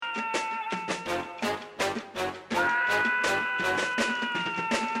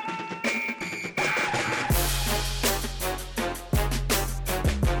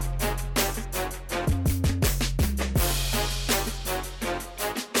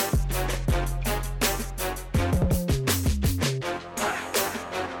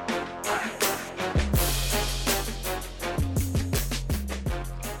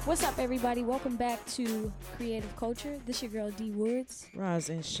What's up, everybody? Welcome back to Creative Culture. This your girl, D Woods. Rise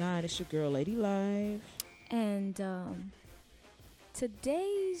and shine. It's your girl, Lady Live. And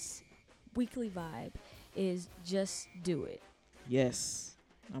today's weekly vibe is just do it. Yes,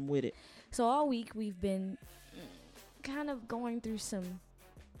 I'm with it. So all week we've been kind of going through some,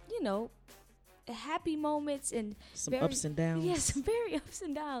 happy moments and some ups and downs. Yes, some very ups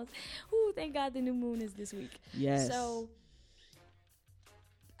and downs. Ooh, thank God the new moon is this week. Yes. So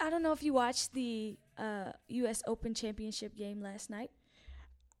I don't know if you watched the U.S. Open Championship game last night.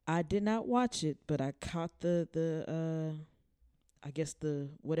 I did not watch it, but I caught the I guess the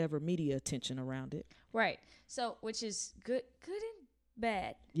whatever media attention around it. Right. So, which is good and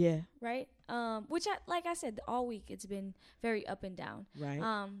bad. Yeah. Right. Which like I said, all week it's been very up and down. Right.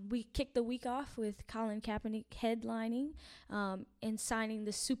 We kicked the week off with Colin Kaepernick headlining, and signing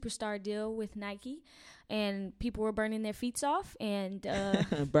the superstar deal with Nike, and people were burning their feet off and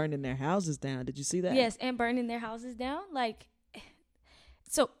burning their houses down. Did you see that? Yes, and burning their houses down. Like,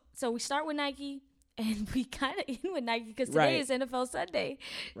 so we start with Nike. And we kind of end with Nike because today is NFL Sunday.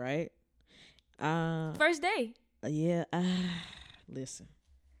 Right. First day. Yeah. Listen.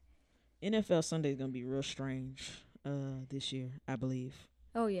 NFL Sunday is going to be real strange this year, I believe.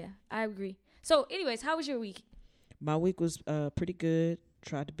 Oh, yeah. I agree. So, anyways, how was your week? My week was pretty good.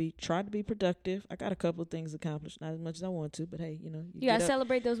 Tried to be productive. I got a couple of things accomplished. Not as much as I want to, but hey, you got to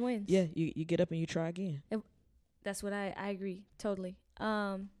celebrate those wins. Yeah, you get up and you try again. That's what I agree. Totally.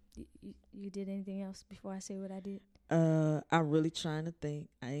 You did anything else before I say what I did? I'm really trying to think.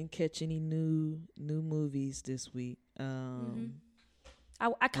 I didn't catch any new movies this week.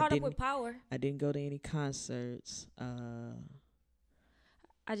 I caught up with Power. I didn't go to any concerts.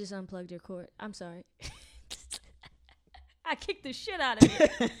 I just unplugged your cord. I'm sorry. I kicked the shit out of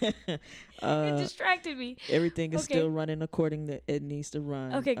it. It distracted me. Everything is still running according to it needs to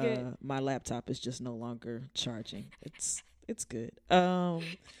run. Okay, good. My laptop is just no longer charging. It's good. I'm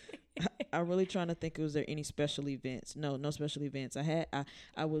really trying to think. Was there any special events? No special events.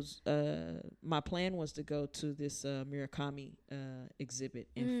 I was my plan was to go to this Murakami exhibit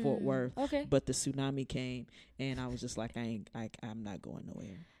in Fort Worth. Okay. But the tsunami came, and I was just like, I'm not going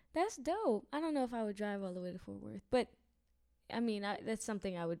nowhere. That's dope. I don't know if I would drive all the way to Fort Worth, but I mean, that's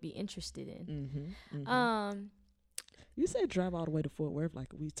something I would be interested in. You said drive all the way to Fort Worth, like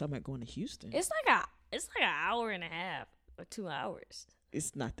we talking about going to Houston. It's like an hour and a half or 2 hours.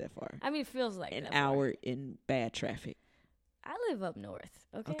 It's not that far. I mean, it feels like an hour in bad traffic. I live up north.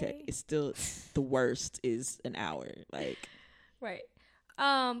 Okay. It's still the worst is an hour. Like, right.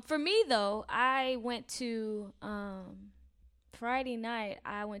 For me though, I went to Friday night.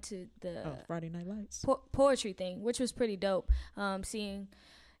 I went to the Friday Night Lights poetry thing, which was pretty dope. Seeing,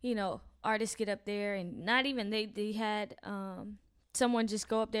 artists get up there, and not even they had someone just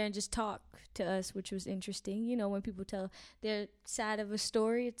go up there and just talk to us, which was interesting. When people tell their side of a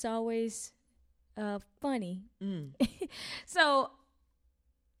story, it's always funny. So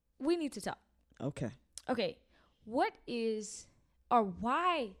we need to talk. Okay. What is, or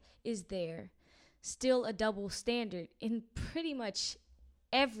why is there still a double standard in pretty much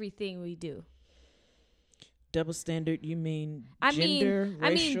everything we do? Double standard, you mean gender,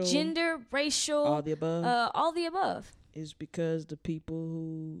 racial? Gender, racial. All the above? All the above. Is because the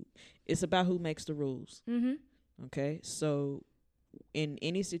people it's about who makes the rules. Mm-hmm. Okay? So in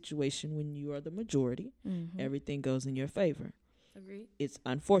any situation when you are the majority, everything goes in your favor. Agreed. It's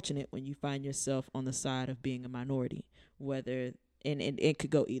unfortunate when you find yourself on the side of being a minority, whether and it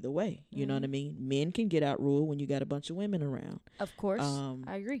could go either way. You know what I mean? Men can get outruled when you got a bunch of women around. Of course.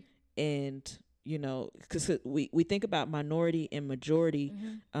 I agree. And, because we think about minority and majority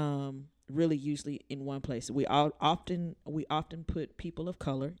really usually in one place. We often put people of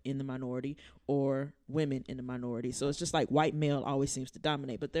color in the minority or women in the minority. So it's just like white male always seems to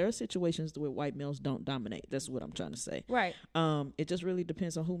dominate. But there are situations where white males don't dominate. That's what I'm trying to say. Right. It just really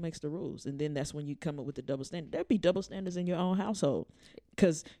depends on who makes the rules. And then that's when you come up with the double standard. There'd be double standards in your own household.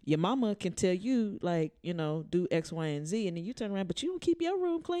 Because your mama can tell you, like, do X, Y, and Z. And then you turn around, but you don't keep your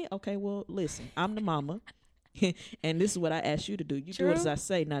room clean. Okay, well, listen, I'm the mama. And this is what I ask you to do. You do it as I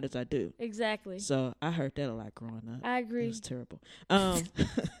say, not as I do. Exactly. So I heard that a lot growing up. I agree. It was terrible.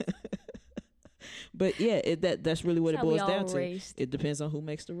 But yeah, that's really what it boils down to. It depends on who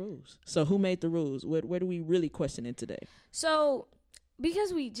makes the rules. So who made the rules? Where do we really question it today? So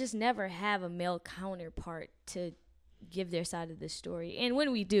because we just never have a male counterpart to give their side of the story, and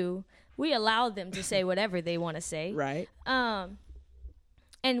when we do, we allow them to say whatever they want to say. Right.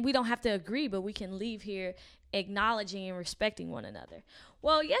 And and we don't have to agree, but we can leave here acknowledging and respecting one another.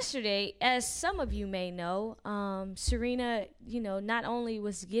 Well, yesterday, as some of you may know, Serena, not only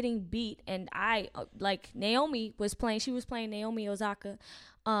was getting beat, and Naomi was playing. She was playing Naomi Osaka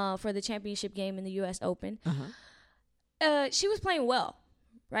for the championship game in the U.S. Open. She was playing well,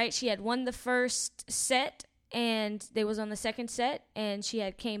 right? She had won the first set, and they was on the second set, and she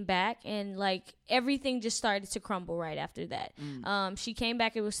had came back, and everything just started to crumble right after that. She came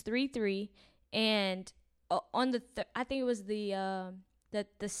back. It was 3-3, and on the I think it was the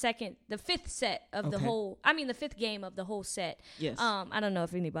fifth set of the fifth game of the whole set. Yes. I don't know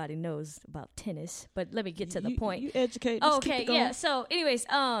if anybody knows about tennis, but let me get to the point. You educate. Oh, okay. Yeah. So, anyways,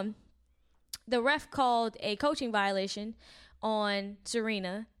 the ref called a coaching violation on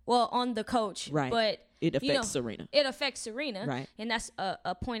Serena. Well, on the coach, right? But it affects Serena. It affects Serena, right? And that's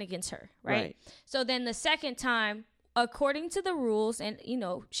a point against her, right? So then the second time, according to the rules, and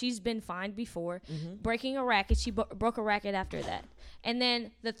she's been fined before breaking a racket. She broke a racket after that, and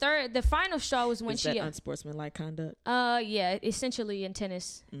then the final straw was when Is that unsportsmanlike conduct? Yeah, essentially in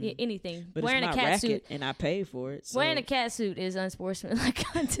tennis, anything. But wearing it's my a cat racket, suit, and I paid for it. So. Wearing a cat suit is unsportsmanlike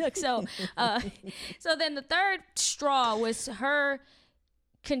conduct. So, so then the third straw was her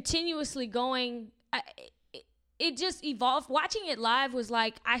continuously going. It just evolved. Watching it live was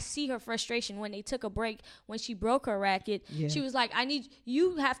like, I see her frustration when they took a break, when she broke her racket. Yeah. She was like,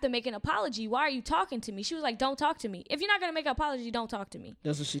 you have to make an apology. Why are you talking to me? She was like, don't talk to me. If you're not going to make an apology, don't talk to me.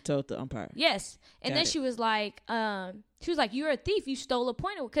 That's what she told the umpire. Yes. And then she was like, you're a thief. You stole a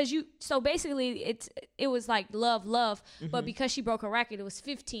point. So basically it was like love. But because she broke her racket, it was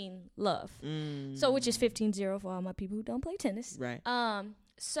 15 love. So which is 15-0 for all my people who don't play tennis. Right.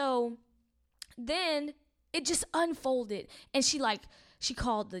 So then it just unfolded, and she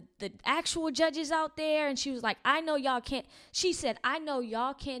called the actual judges out there, and she was like, she said, I know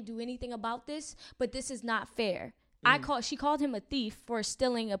y'all can't do anything about this, but this is not fair. She called him a thief for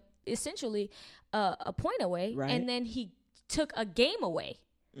stealing essentially a point away, right. And then he took a game away.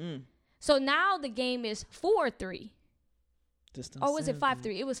 So now the game is 4-3. Or was it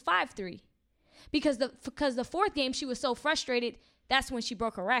 5-3? It was 5-3. Because the fourth game, she was so frustrated, that's when she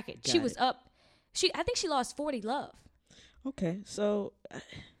broke her racket. She was up. I think she lost 40 love. Okay, so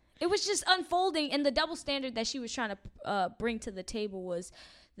it was just unfolding, and the double standard that she was trying to bring to the table was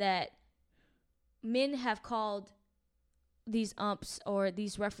that men have called these umps or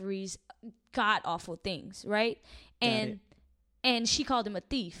these referees god awful things, right? And she called him a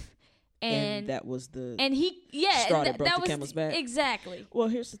thief, and that was the straw that broke the camel's back. Exactly. Well,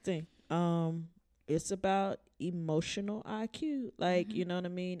 here's the thing. It's about emotional IQ, you know what I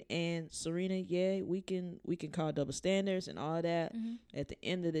mean. And Serena, we can call double standards and all that. At the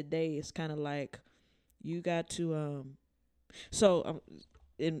end of the day, it's kind of like you got to.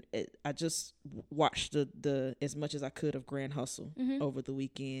 I just watched the as much as I could of Grand Hustle over the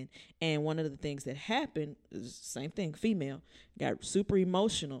weekend, and one of the things that happened is the same thing. Female got super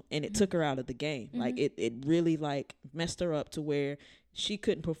emotional, and it took her out of the game. Like it really messed her up to where she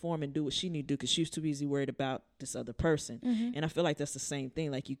couldn't perform and do what she needed to do because she was too busy worried about this other person. And I feel like that's the same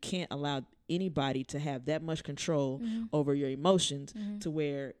thing. Like, you can't allow anybody to have that much control over your emotions to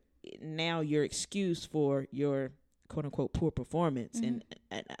where now you're excused for your quote unquote poor performance. And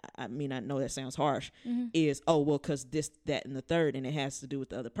I mean, I know that sounds harsh, is, because this, that, and the third, and it has to do with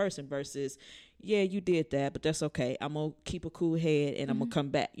the other person, versus, yeah, you did that, but that's okay. I'm going to keep a cool head and I'm going to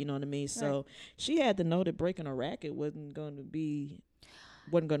come back. You know what I mean? So she had to know that breaking a racket wasn't going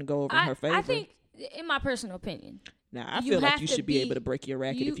to go over in her favor. I think, in my personal opinion, now I feel like you should be able to break your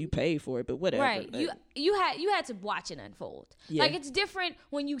racket if you pay for it, but whatever. Right. You had to watch it unfold. Yeah. Like, it's different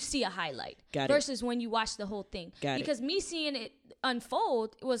when you see a highlight versus when you watch the whole thing. Because me seeing it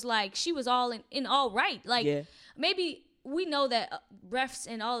unfold, it was like she was all in all right. Like, maybe we know that refs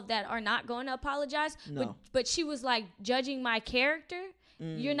and all of that are not going to apologize. No. But she was like judging my character.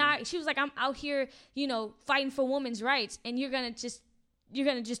 You're not. She was like, I'm out here, fighting for women's rights, and you're gonna just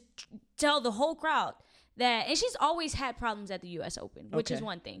tell the whole crowd that. And she's always had problems at the U.S. Open, which is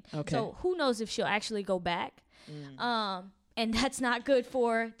one thing. Okay. So who knows if she'll actually go back? And that's not good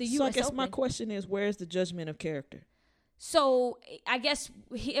for the U.S. Open. So I guess my question is, where's the judgment of character? So I guess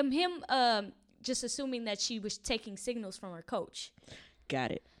him just assuming that she was taking signals from her coach.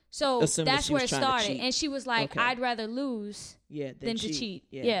 Got it. So that's where it started. And she was like, I'd rather lose than to cheat.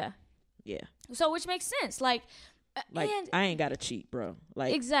 Yeah. So which makes sense. Like, I ain't got to cheat, bro.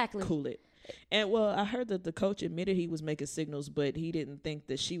 Like, exactly. Cool it. And well, I heard that the coach admitted he was making signals, but he didn't think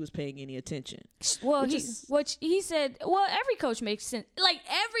that she was paying any attention. Well, he said, well, every coach makes sense. Like,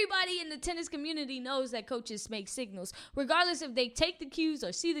 everybody in the tennis community knows that coaches make signals, regardless if they take the cues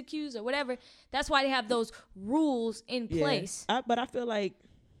or see the cues or whatever. That's why they have those rules in place. But I feel like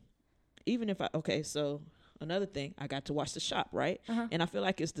even if so another thing, I got to watch The Shop, right? And I feel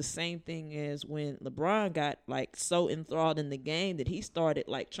like it's the same thing as when LeBron got like so enthralled in the game that he started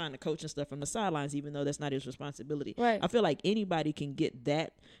like trying to coach and stuff from the sidelines, even though that's not his responsibility. Right. I feel like anybody can get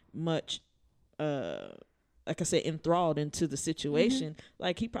that much, like I said, enthralled into the situation.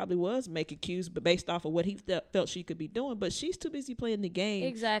 Like he probably was making cues, but based off of what he felt she could be doing. But she's too busy playing the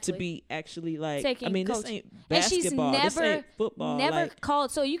game to be actually like. This ain't basketball. This ain't football. Never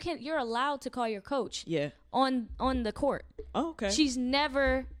called. So you're allowed to call your coach. Yeah. On the court. Oh, okay. She's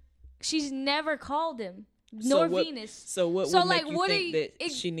never called him. Nor Venus. So what would make you think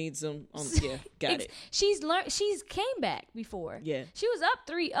that she needs him? Got it. She's came back before. Yeah. She was up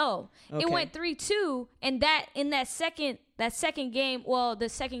 3-0. Okay. It went 3-2, and that second game, well, the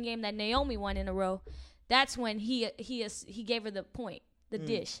second game that Naomi won in a row, that's when he gave her the point, the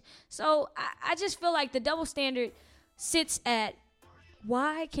dish. So I just feel like the double standard sits at,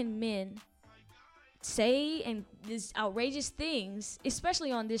 why can men say and these outrageous things,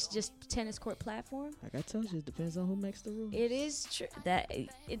 especially on this just tennis court platform? Like I told you, it depends on who makes the rules. It is true that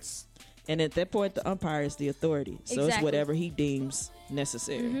it's. And at that point, the umpire is the authority, so it's whatever he deems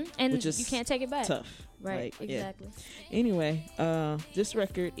necessary, and which is you can't take it back. Tough, right? Exactly. Yeah. Anyway, this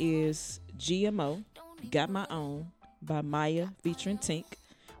record is GMO, Got My Own by Maya featuring Tink.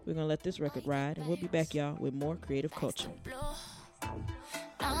 We're gonna let this record ride, and we'll be back, y'all, with more creative culture.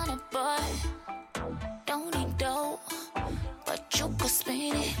 Don't need dough, but you could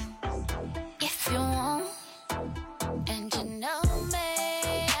spend it if you want. And you know me,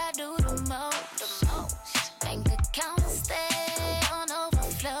 I do the most. Bank account stay on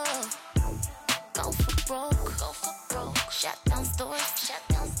overflow. Go for broke. Shut down stores.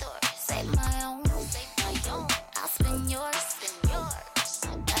 Save my own. I'll spend yours.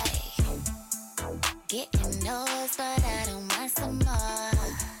 Ay. Getting yours, but I don't mind some more.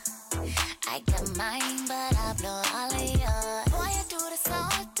 I got mine, but I blow all of yours. Why you do this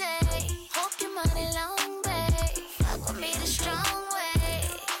all day? Hope your money long, babe. Fuck with me the strong way.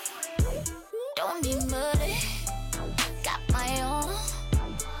 Don't need money. Got my own.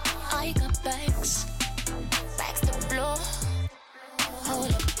 I got bags to blow.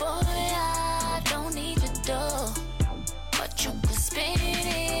 Hold up, boy, I don't need your dough, but you can spend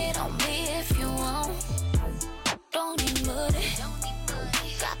it on me if you want. Don't need money.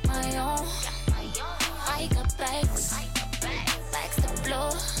 Got my own. I got bags to blow.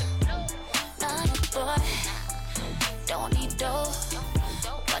 Not a boy, don't need dough,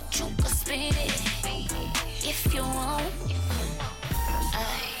 but you can spend it if you want.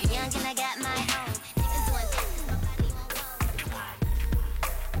 Young and I got my own.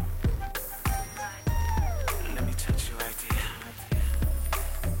 Let me touch you right there.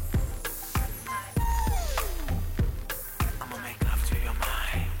 I'ma make love to your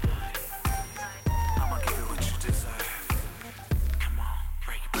mind. I'ma give you what you deserve. Come on,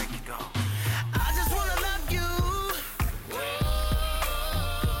 break it, go. I just wanna love you.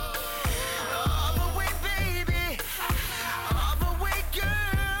 All the way, baby. All the way,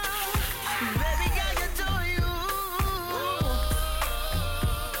 girl. Baby, I adore you.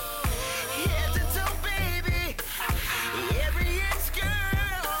 Head to toe, baby. Every inch,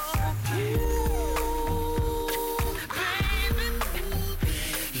 girl. Baby,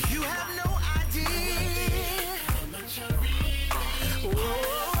 you have no idea.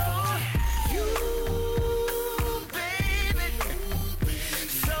 Whoa, you, baby.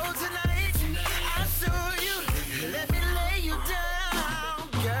 So tonight, I'll show you. Let me lay you down,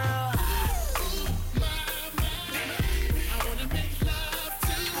 girl.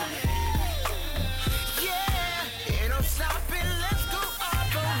 Yeah, ain't no stopping. Let's go all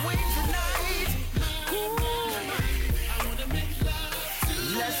the way tonight.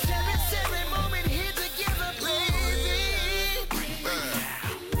 Let's share this every moment here together, baby.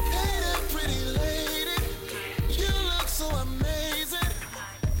 Hey there, pretty lady. You look so amazing.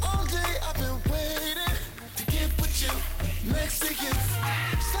 All day I've been waiting to get with you. Next to you.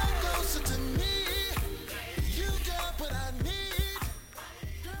 So closer to me. You got what I need.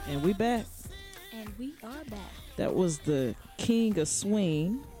 And we back. And we are back. That was the King of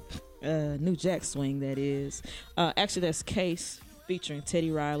Swing, New Jack Swing, that is. Actually, that's Case featuring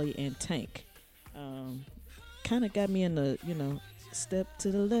Teddy Riley and Tank. Kind of got me in the, step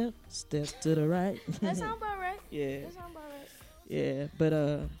to the left, step to the right. That sound about right. Yeah. That sound about right. Yeah, but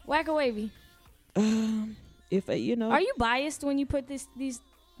Whack or wavy? if you know, Are you biased when you put these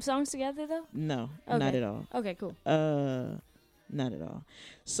songs together though? no, Okay. not at all. Okay, cool. Not at all.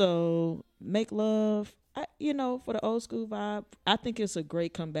 So Make Love, for the old school vibe, I think it's a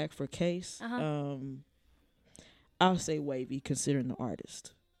great comeback for Case. Uh-huh. I'll say wavy considering the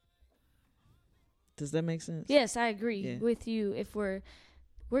artist. Does that make sense? Yes, I agree Yeah. with you. If we're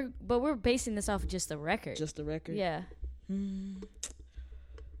basing this off of just the record. Just the record. Yeah.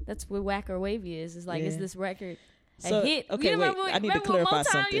 That's what Whack or Wavy is. Is like, is Yeah. this record a So, hit? okay, you wait. remember, I need to remember clarify what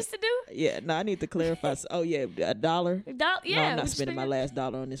Motown something. used to do? Yeah, no, I need to clarify. Oh yeah, $1. Yeah, No, I'm we not just spending my figured- last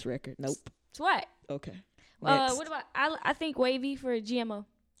dollar on this record. Nope. It's what? Okay. Next. What about? I think Wavy for GMO.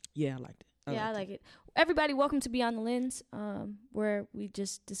 Yeah, I liked it. I like it. Everybody, welcome to Beyond the Lens, where we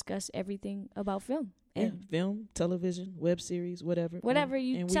just discuss everything about film and film, television, web series, whatever. whatever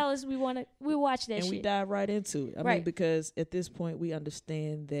you tell us we want to. We watch that and shit. we dive right into it. I mean, Right. because at this point we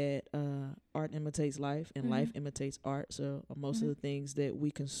understand that art imitates life and life imitates art. So most of the things that we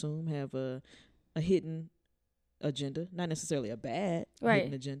consume have a hidden agenda, not necessarily a bad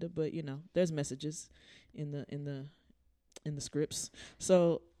hidden agenda, but there's messages in the scripts.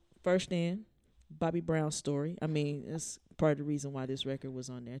 So first in, Bobby Brown's story. I mean, it's part of the reason why this record was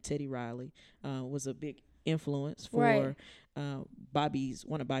on there. Teddy Riley was a big influence for one of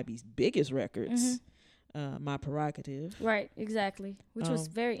Bobby's biggest records, My Prerogative. Right, exactly. Which was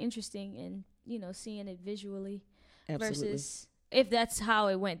very interesting, and seeing it visually Absolutely. versus if that's how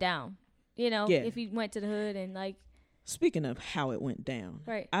it went down. Yeah. If he went to the hood and like. Speaking of how it went down,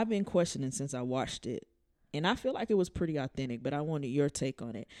 Right. I've been questioning since I watched it, and I feel like it was pretty authentic, but I wanted your take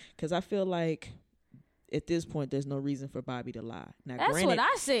on it because I feel like at this point there's no reason for Bobby to lie. Now, That's granted, what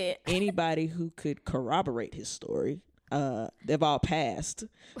I said. anybody who could corroborate his story, they've all passed,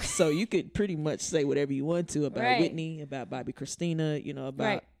 so you could pretty much say whatever you want to about Right. Whitney, about Bobby Christina, about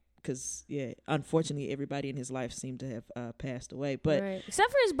Right. because unfortunately everybody in his life seemed to have passed away, but Right. Except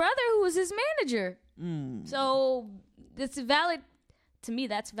for his brother, who was his manager. So it's valid to me.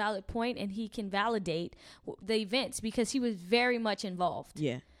 That's a valid point, and he can validate the events because he was very much involved.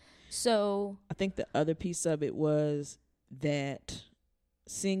 yeah. So I think the other piece of it was that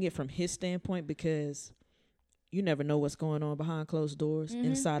seeing it from his standpoint, because you never know what's going on behind closed doors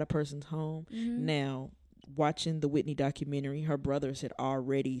inside a person's home. Now, watching the Whitney documentary, her brothers had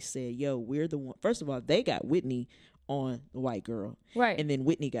already said, yo, we're the one. First of all, they got Whitney on The White Girl. Right. And then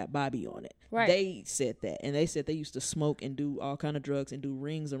Whitney got Bobby on it. Right. They said that. And they said they used to smoke and do all kind of drugs and do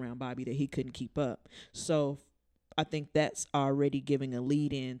rings around Bobby that he couldn't keep up. So I think that's already giving a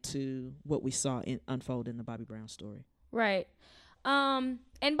lead into what we saw unfold in the Bobby Brown story. Right. And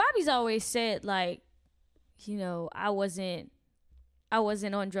Bobby's always said, like, I wasn't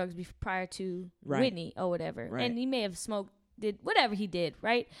on drugs prior to Right. Whitney or whatever. Right. And he may have smoked, did whatever he did,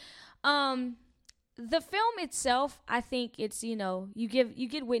 right? The film itself, I think it's, you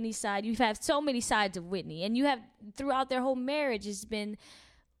get Whitney's side. You have so many sides of Whitney, and you have throughout their whole marriage, it's been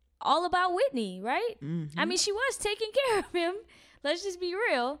all about Whitney, right? I mean, she was taking care of him. Let's just be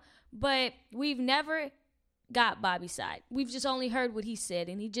real. But we've never got Bobby's side. We've just only heard what he said,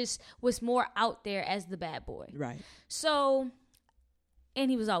 and he just was more out there as the bad boy. Right. So, and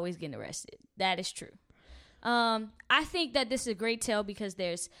he was always getting arrested. That is true. I think that this is a great tale because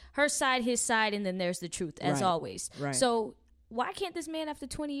there's her side, his side, and then there's the truth, as Right. always. Right. So why can't this man, after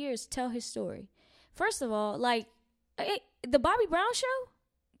 20 years, tell his story? First of all, like, the Bobby Brown show,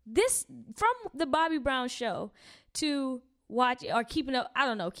 from the Bobby Brown show to watch or keeping up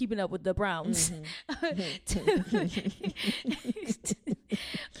with the Browns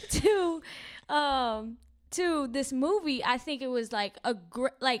to this movie. I think it was like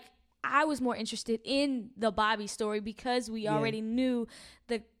I was more interested in the Bobby story because we already knew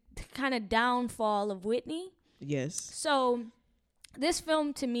the kind of downfall of Whitney. Yes. So this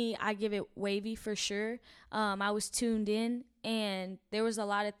film, to me, I give it wavy for sure. I was tuned in, and there was a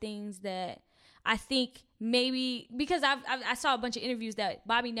lot of things that I think maybe because I saw a bunch of interviews that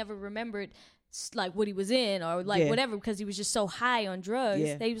Bobby never remembered like what he was in or like whatever because he was just so high on drugs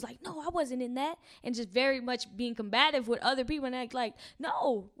that he was like, no, I wasn't in that, and just very much being combative with other people and act like,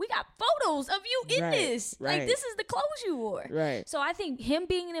 no, we got photos of you in this, like this is the clothes you wore. Right. So I think him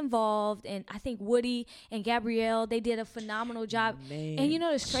being involved, and I think Woody and Gabrielle, they did a phenomenal job. Man, and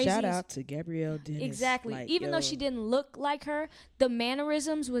it's crazy. Shout out to Gabrielle Dennis. Exactly. Like, Even though she didn't look like her, the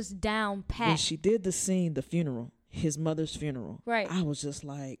mannerisms was down pat. when she did the scene, the funeral, his mother's funeral, Right. I was just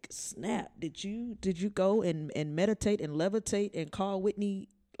like, snap. Did you go and meditate and levitate and call Whitney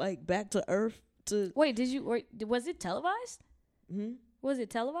like back to earth to Wait, was it televised? Mhm. Was it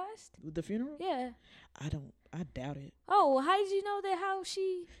televised? the funeral? Yeah. I don't I doubt it. Oh, how did you know that? How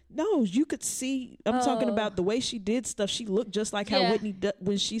she? No, you could see. I'm talking about the way she did stuff. She looked just like how Whitney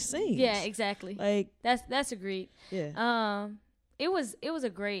when she sings. Yeah, exactly. Like that's agreed. Yeah. It was a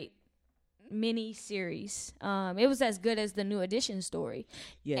great mini series. It was as good as the New Edition story.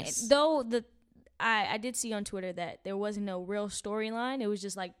 Yes. Though I did see on Twitter that there wasn't no real storyline. It was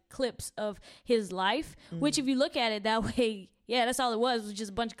just like clips of his life, which if you look at it that way, yeah, that's all it was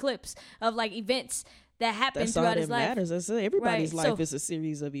just a bunch of clips of like events that happened throughout his life. That's all that matters. Everybody's life is a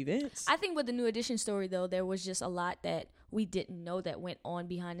series of events. I think with the New Edition story, though, there was just a lot that we didn't know that went on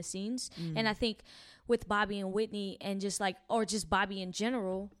behind the scenes. And I think with Bobby and Whitney and just like, or just Bobby in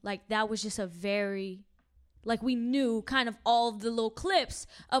general, like that was just a very, like we knew kind of all of the little clips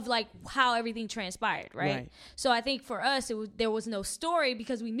of like how everything transpired, right? So I think for us, there was no story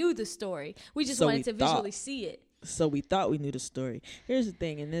because we knew the story. We just wanted to visually see it. So we thought we knew the story. Here's the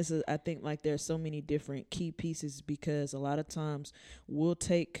thing, and this is, I think, like there's so many different key pieces because a lot of times we'll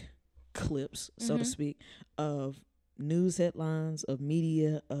take clips, so to speak, of news headlines, of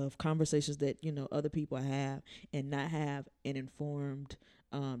media, of conversations that, you know, other people have and not have an informed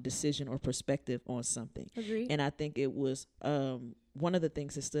decision or perspective on something. Agreed. And I think it was one of the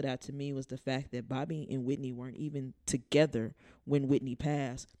things that stood out to me was the fact that Bobby and Whitney weren't even together when Whitney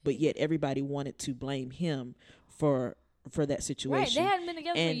passed, but yet everybody wanted to blame him for that situation. Right, they hadn't been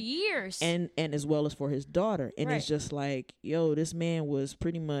together for years. And as well as for his daughter. And it's just like, yo, this man was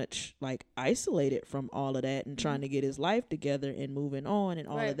pretty much like isolated from all of that and trying to get his life together and moving on and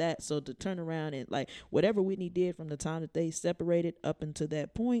all of that. So to turn around and like whatever Whitney did from the time that they separated up until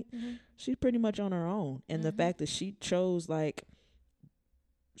that point, she's pretty much on her own. And the fact that she chose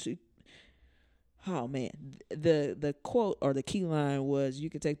oh man, the quote or the key line was, you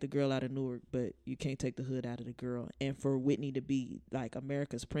can take the girl out of Newark, but you can't take the hood out of the girl. And for Whitney to be like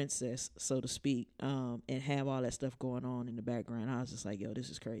America's princess, so to speak, and have all that stuff going on in the background, I was just like, yo, this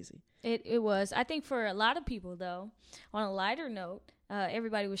is crazy. It was. I think for a lot of people, though, on a lighter note,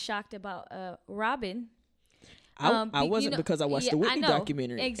 everybody was shocked about Robin. I wasn't, because I watched the Whitney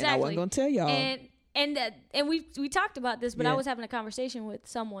documentary. Exactly. And I wasn't going to tell y'all. And we talked about this, but I was having a conversation with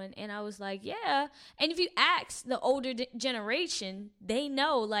someone, and I was like, yeah. And if you ask the older generation, they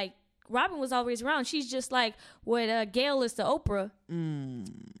know, like, Robin was always around. She's just like what Gail is to Oprah,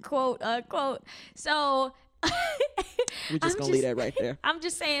 quote unquote. So we're just gonna leave that right there. I'm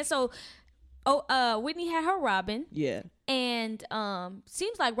just saying. So, Whitney had her Robin, and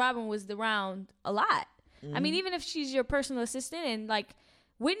seems like Robin was around a lot. I mean, even if she's your personal assistant, and like,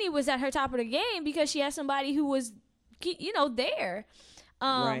 Whitney was at her top of the game because she had somebody who was, you know, there.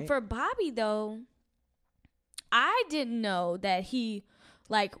 For Bobby, though, I didn't know that he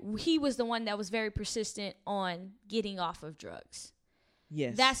was the one that was very persistent on getting off of drugs.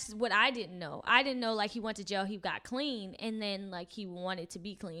 Yes. That's what I didn't know. I didn't know, like, he went to jail, he got clean, and then, like, he wanted to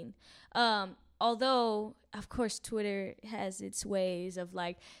be clean. Although, of course, Twitter has its ways of,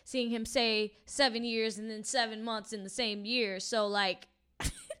 like, seeing him say 7 years and then 7 months in the same year. So, like,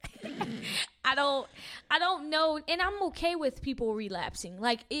 I don't know, and I'm okay with people relapsing.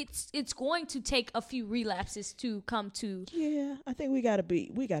 Like, it's going to take a few relapses to come to. Yeah, I think we gotta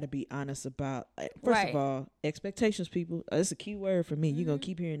be honest about, first of all, expectations. People, it's a key word for me. You're gonna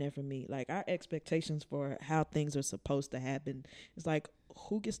keep hearing that from me. Like, our expectations for how things are supposed to happen. It's like,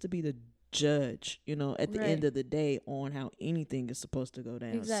 who gets to be the judge? You know, at the end of the day, on how anything is supposed to go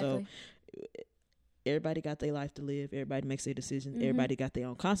down. Exactly. So everybody got their life to live. Everybody makes their decisions. Everybody got their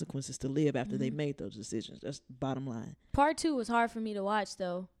own consequences to live after they made those decisions. That's the bottom line. Part 2 was hard for me to watch,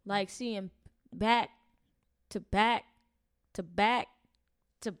 though. Like, seeing back to back to back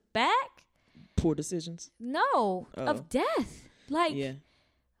to back. Poor decisions? No, of death. Like,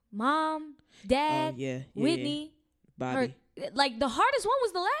 mom, dad, Whitney, Bobby. Like, the hardest one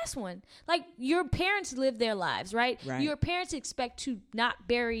was the last one. Like, your parents live their lives, right? Your parents expect to not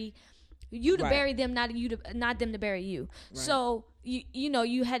bury you, to bury them, not them to bury you. So you know,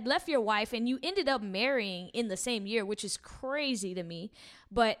 you had left your wife and you ended up marrying in the same year, which is crazy to me.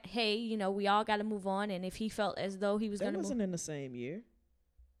 But hey, you know, we all got to move on. And if he felt as though he was going to move, wasn't in the same year.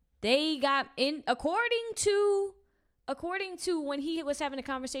 They got in, according to when he was having a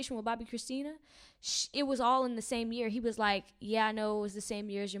conversation with Bobby Christina, it was all in the same year. He was like, yeah, I know it was the same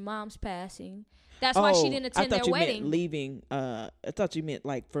year as your mom's passing. That's why she didn't attend their wedding. Meant leaving. I thought you meant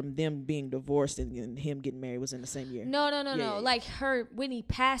like from them being divorced and him getting married was in the same year. No. Like her Whitney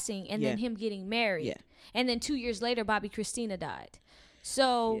passing and then him getting married. Yeah. And then 2 years later, Bobby Christina died.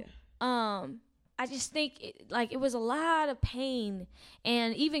 So, I just think it was a lot of pain.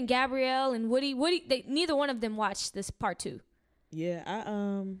 And even Gabrielle and Woody, neither one of them watched this part 2. Yeah,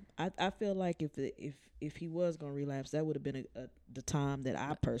 I feel like if he was gonna relapse, that would have been the time that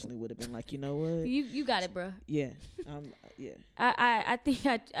I personally would have been like, you know what? You got it, bro. Yeah, yeah. I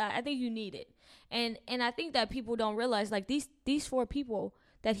think you need it, and I think that people don't realize like these 4 people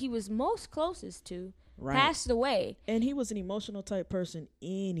that he was most closest to passed away, and he was an emotional type person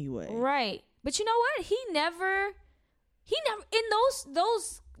anyway. Right, but you know what? He never in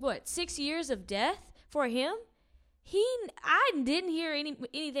those what 6 years of death for him. I didn't hear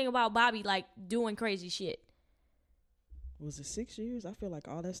anything about Bobby like doing crazy shit. Was it 6 years? I feel like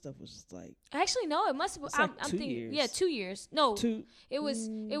all that stuff was like. Actually, no. It must have. It's like I'm 2 thinking. years. Yeah, 2 years. No, it was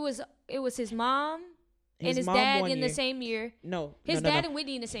his mom and his mom dad 1 in year. the same year. No, his no, dad no. and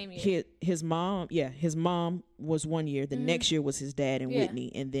Whitney in the same year. His mom was 1 year. The next year was his dad and Yeah.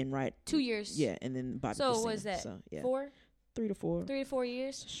 Whitney, and then 2 years. Yeah, and then Bobby. So Christina. was that So, yeah. 4? 3 to 4. 3 to 4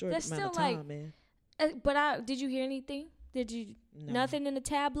 years. Short That's amount still of time, like. man. But did you hear anything? Did you No. nothing in the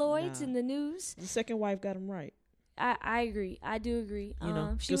tabloids Nah. in the news? The second wife got him right. I agree. I do agree. You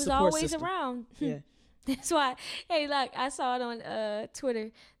know, She good was support always system. around. Yeah. That's why. Hey, look, I saw it on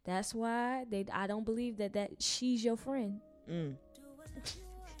Twitter. That's why I don't believe that she's your friend.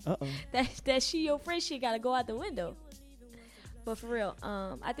 Uh-oh. That she your friend. She got to go out the window. But for real,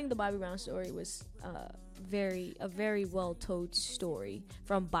 I think the Bobby Brown story was a very well told story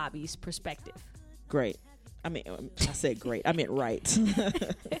from Bobby's perspective. Great. I mean, I said great. I meant right.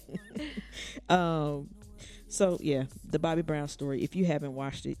 So yeah, the Bobby Brown story. If you haven't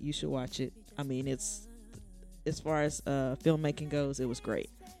watched it, you should watch it. I mean, it's as far as filmmaking goes, it was great.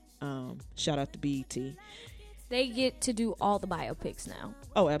 Shout out to BET. They get to do all the biopics now.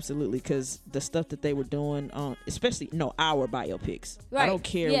 Oh, absolutely, because the stuff that they were doing on, especially our biopics. Right. I don't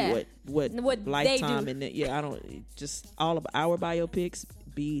care Yeah. what What Lifetime they do. and I don't just all of our biopics.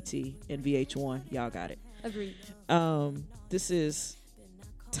 BET and VH1, y'all got it. Agreed. This is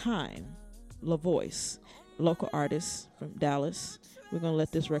Time, La Voice, local artist from Dallas. We're gonna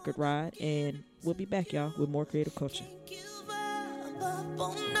let this record ride, and we'll be back, y'all, with more creative culture. Give up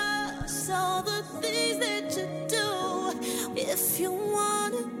on us, all the things that you do. If you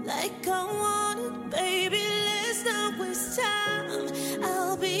want it like I want it, baby, let's not waste time.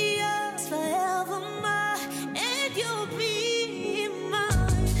 I'll be yours forevermore, and you'll be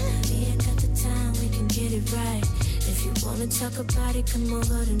mine. We ain't got the time, we can get it right. If you wanna talk about it, come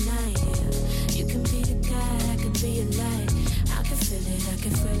over tonight. Yeah. You can be the guy, I can be your light. I can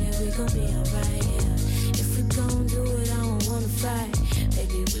feel it, we gon' be alright. Yeah. If we gon' do it, I don't wanna fight.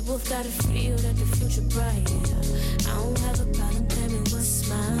 Baby, we both gotta feel that the future bright. Yeah. I don't have a problem claiming what's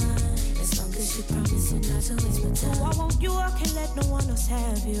mine, as long as you promise not to waste my time. Why won't you? I can't let no one else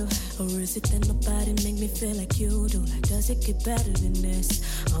have you. Or is it that nobody make me feel like you do? Like, does it get better than this?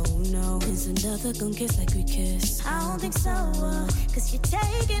 Oh no, is another gon' kiss like we kiss? I don't think so, cause you're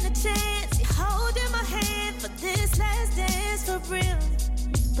taking a chance. You're holding my hand for this last dance for real.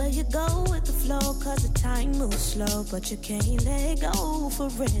 But you go with the flow, cause the time moves slow. But you can't let go for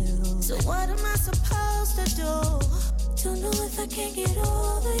real. So what am I supposed to do? Don't know if I can't get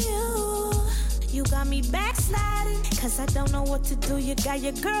over you. You got me backsliding, cause I don't know what to do. You got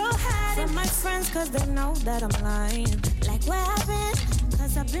your girl hiding from my friends, cause they know that I'm lying. Like where I've been,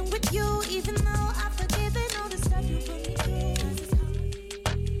 cause I've been with you. Even though I've forgiven all the stuff you put me through. 'Cause it's hard.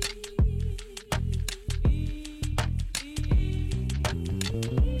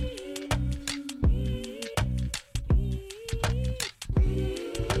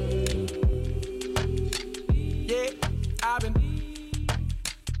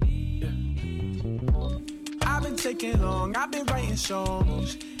 I've been taking long, I've been writing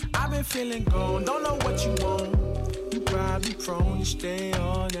songs. I've been feeling gone, don't know what you want. You probably prone to stay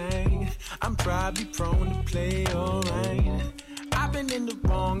all night. I'm probably prone to play alright. I've been in the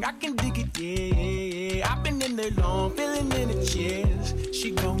wrong, I can dig it, yeah. I've been in the long, feeling in the chairs.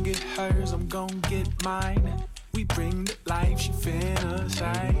 She gon' get hers, I'm gon' get mine. We bring the life, she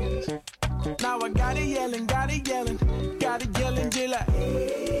fantasize. Now I got it yelling till like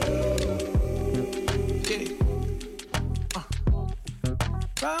yeah.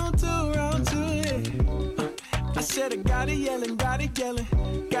 Round two, yeah. I said I got it yelling till I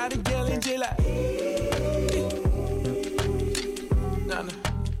nah,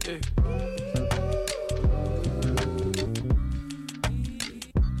 yeah.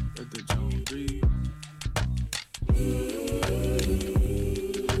 Let the drum breathe.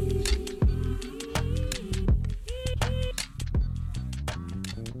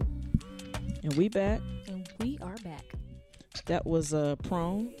 And we back. And we are back. That was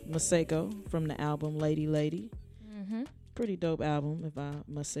Prone Masego from the album Lady Lady. Mm-hmm. Pretty dope album, if I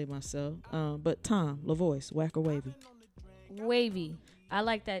must say myself. But Tom, La Voice, Whack or Wavy. Wavy. I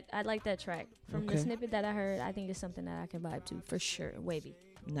like that. I like that track. From the Okay. snippet that I heard, I think it's something that I can vibe to for sure. Wavy.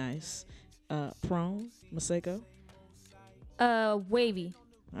 Nice. Prone, Masego. Wavy.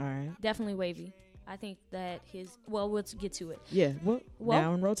 All right. Definitely wavy. I think that we'll get to it. Yeah. Well,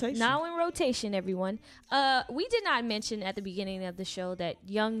 now in rotation. Now in rotation, everyone. We did not mention at the beginning of the show that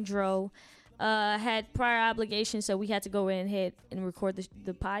Young Dro had prior obligations, so we had to go ahead and record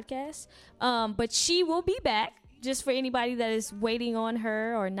the podcast. But she will be back. Just for anybody that is waiting on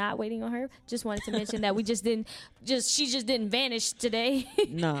her or not waiting on her, just wanted to mention that she just didn't vanish today.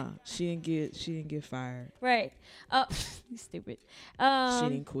 Nah, she didn't get fired. Right. Stupid. She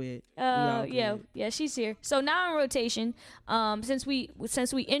didn't quit. We all good. Yeah, she's here. So now in rotation, since we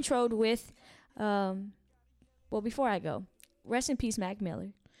introed with, before I go, rest in peace, Mac Miller.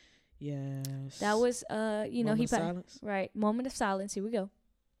 Yes. That was, Moment of silence. Right. Moment of silence. Here we go.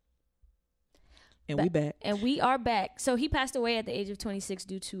 And we back. And we are back. So he passed away at the age of 26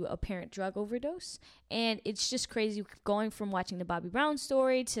 due to apparent drug overdose. And it's just crazy going from watching the Bobby Brown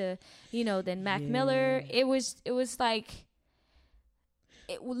story to, then Mac Miller. It was like,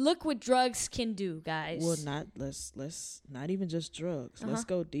 look what drugs can do, guys. Well, let's not even just drugs. Let's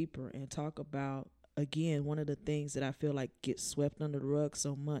go deeper and talk about, again, one of the things that I feel like gets swept under the rug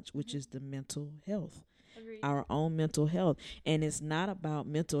so much, which is the mental health. Agreed. Our own mental health. And it's not about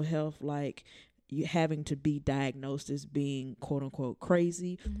mental health like you having to be diagnosed as being quote unquote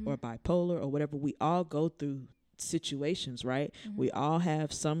crazy or bipolar or whatever. We all go through situations, right? We all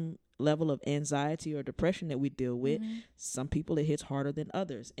have some level of anxiety or depression that we deal with. Some people it hits harder than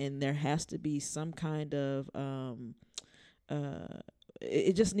others, and there has to be some kind of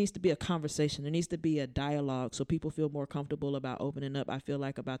it just needs to be a conversation. There needs to be a dialogue so people feel more comfortable about opening up, I feel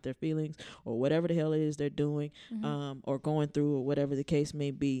like, about their feelings or whatever the hell it is they're doing or going through or whatever the case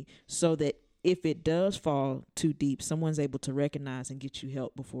may be, so that if it does fall too deep, someone's able to recognize and get you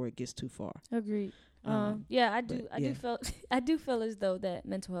help before it gets too far. Agreed. I do feel as though that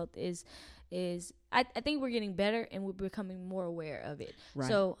mental health is I think we're getting better and we're becoming more aware of it. Right.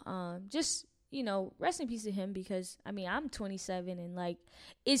 So just rest in peace to him, because I'm 27 and like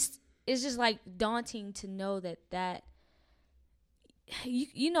it's just like daunting to know that he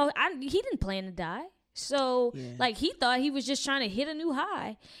didn't plan to die. So like he thought he was just trying to hit a new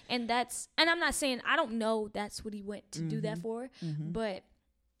high, and I'm not saying, I don't know that's what he went to do that for, but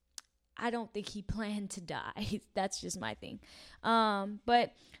I don't think he planned to die. That's just my thing.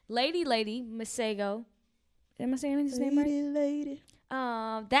 But Lady Masego, am I saying his name right? Lady.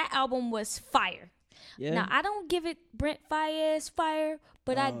 That album was fire. Yeah. Now I don't give it Brent Faiyaz fire,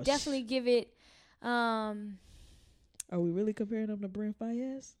 but I definitely give it. Are we really comparing him to Brent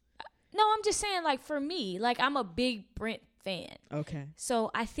Faiyaz? No, I'm just saying, like, for me, like, I'm a big Brent fan. Okay. So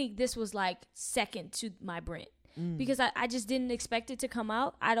I think this was like second to my Brent. Because I just didn't expect it to come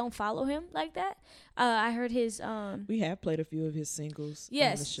out. I don't follow him like that. I heard his we have played a few of his singles on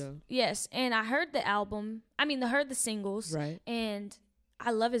the show. Yes, and I heard the album. I heard the singles. Right. And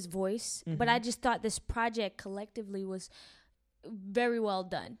I love his voice, but I just thought this project collectively was very well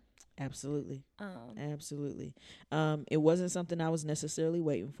done. Absolutely. Absolutely. It wasn't something I was necessarily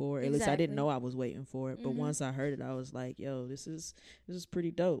waiting for. At least I didn't know I was waiting for it. But once I heard it, I was like, yo, this is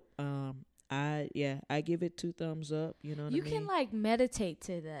pretty dope. I give it 2 thumbs up. You know what I mean? You can like meditate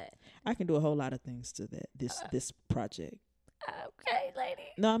to that. I can do a whole lot of things to that. This project. Okay, lady.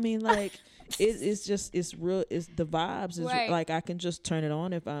 No, I mean, like it's real. It's the vibes. Is Right. like I can just turn it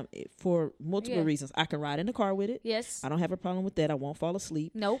on for multiple reasons. I can ride in the car with it. Yes. I don't have a problem with that. I won't fall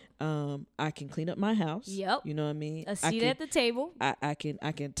asleep. Nope. I can clean up my house. Yep. You know what I mean? A seat at the table. I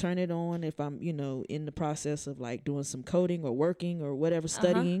can turn it on if I'm in the process of like doing some coding or working or whatever,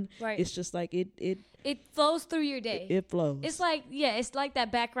 studying. Right. It's just like It flows through your day. It flows. It's like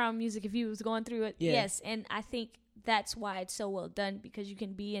that background music if you was going through it. Yeah. Yes, and I think that's why it's so well done, because you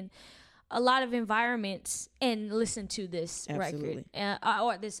can be in a lot of environments and listen to this Absolutely. record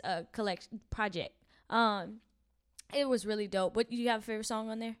or this project. It was really dope. What, do you have a favorite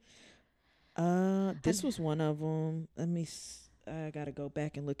song on there? This was one of them. I gotta go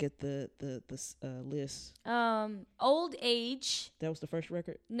back and look at the list. Old Age. That was the first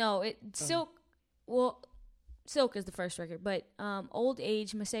record. No, Silk. Well, Silk is the first record, but Old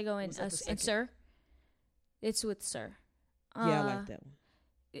Age, Masego, and Sir. It's with Sir. Yeah, I like that one.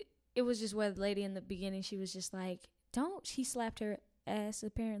 It was just where the lady in the beginning, she was just like, she slapped her ass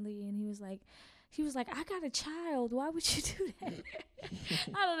apparently, and he was like, I got a child. Why would you do that?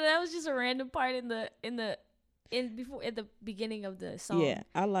 I don't know. That was just a random part at the beginning of the song. Yeah,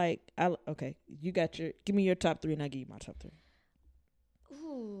 okay. Give me your top 3 and I give you my top 3.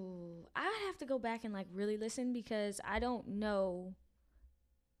 Ooh, I have to go back and like really listen because I don't know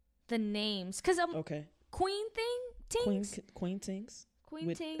the names. Cause I'm Okay. Queen Tings Queen Tings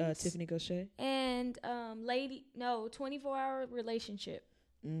with Tings Tiffany Gaucher. and 24-hour relationship.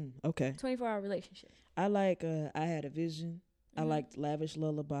 Okay. 24-hour relationship. I like I Had a Vision. I liked Lavish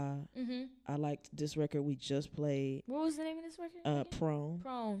Lullaby. Mm-hmm. I liked this record we just played. What was the name of this record? Prone.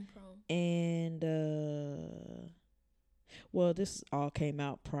 Prone. And well, this all came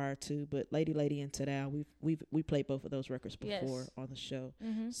out prior to, but Lady and Tadao, we played both of those records before on the show.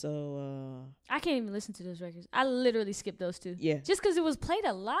 Mm-hmm. So I can't even listen to those records. I literally skipped those two. Yeah. Just because it was played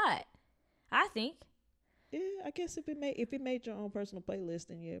a lot, I think. yeah, I guess if it made your own personal playlist,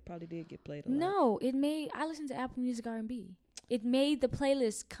 then yeah, it probably did get played a lot. No, I listened to Apple Music R&B. It made the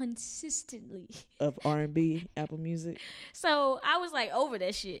playlist consistently. Of R&B, Apple Music. So I was like over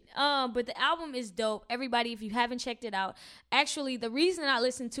that shit. But the album is dope. Everybody, if you haven't checked it out, actually the reason I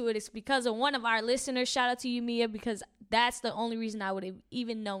listened to it is because of one of our listeners. Shout out to you, Mia, because that's the only reason I would have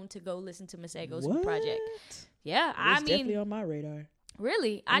even known to go listen to Masego's project. Yeah, I mean, definitely on my radar.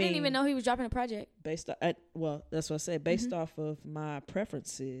 Really? I didn't even know he was dropping a project. Based on, that's what I said. Based off of my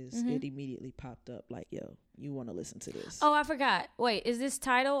preferences, it immediately popped up like, yo, you want to listen to this. Oh, I forgot. Wait, is this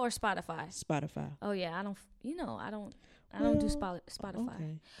Tidal or Spotify? Spotify. Oh yeah, I don't do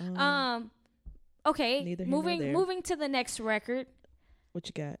Spotify. Okay. Okay. Neither here nor there. Moving to the next record. What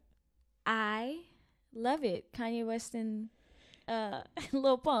you got? I love it. Kanye West and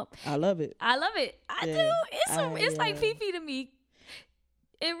Lil Pump. I love it. I love it. I Yeah. do. It's like Fifi to me.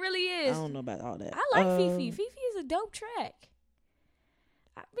 It really is. I don't know about all that. I like Fifi. Fifi is a dope track.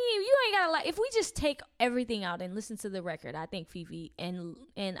 I mean, you ain't gotta like. If we just take everything out and listen to the record, I think Fifi and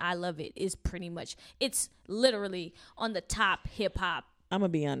I Love It is pretty much. It's literally on the top hip hop. I'm gonna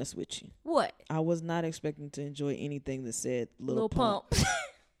be honest with you. What? I was not expecting to enjoy anything that said Lil Pump.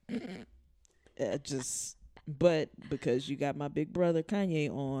 But because you got my big brother Kanye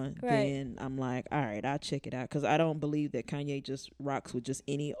on, then I'm like, all right, I'll check it out, because I don't believe that Kanye just rocks with just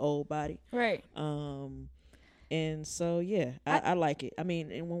any old body. Right. And so yeah, I like it. I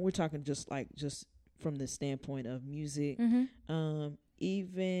mean, and when we're talking just from the standpoint of music,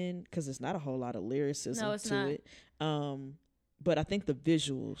 even because it's not a whole lot of lyricism it. But I think the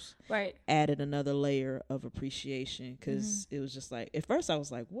visuals added another layer of appreciation, because it was just like, at first I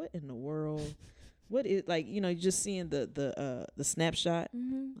was like, what in the world? What is, like, just seeing the snapshot.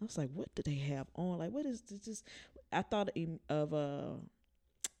 I was like, what do they have on? Like, what is this? I thought of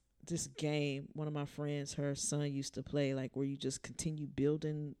this game one of my friends, her son used to play, like, where you just continue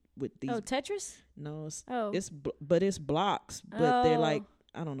building with these. Oh, Tetris? No, it's blocks, but they're like,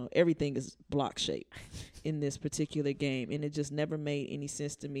 I don't know, everything is block shaped in this particular game, and it just never made any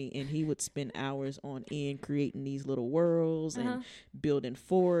sense to me. And he would spend hours on end creating these little worlds and building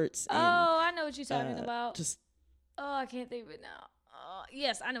forts. And, I know what you're talking about. Just I can't think of it now.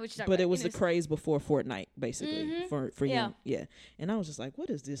 Yes, I know what you're talking about. But it was the craze before Fortnite, basically, for you. Yeah. And I was just like, what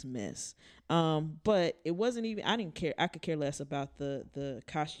is this mess? But it wasn't even, I didn't care. I could care less about the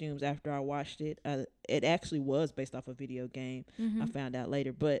costumes after I watched it. It actually was based off a video game. I found out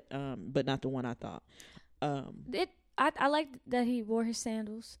later, but not the one I thought. I like that he wore his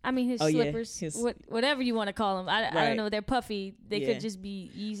sandals. I mean, his slippers, whatever you want to call them. I don't know. They're puffy. They could just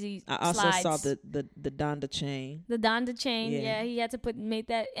be easy. I also slides. saw the Donda chain. The Donda chain. Yeah, he had to make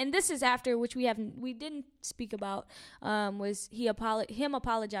that. And this is after, which we didn't speak about. Was him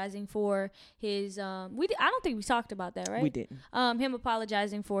apologizing for his? I don't think we talked about that, right? We didn't. Him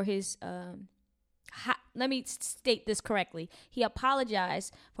apologizing for his. Let me state this correctly. He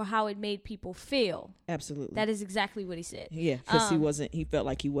apologized for how it made people feel. Absolutely. That is exactly what he said. Yeah, because he felt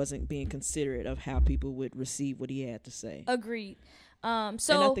like he wasn't being considerate of how people would receive what he had to say. Agreed. So, and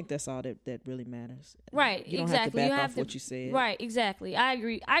I think that's all that really matters. Right. You don't exactly. have to back off what you said. Right. Exactly. I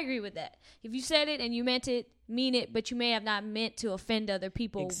agree with that. If you said it and you meant it, mean it, but you may have not meant to offend other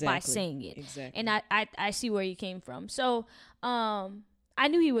people by saying it. Exactly. And I see where you came from. So, I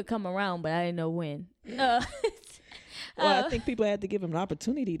knew he would come around, but I didn't know when. Well, I think people had to give him an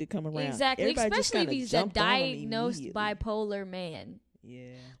opportunity to come around. Exactly. Everybody Especially if he's a diagnosed bipolar man.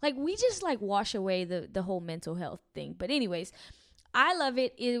 Yeah. Like, we just wash away the whole mental health thing. But anyways, I love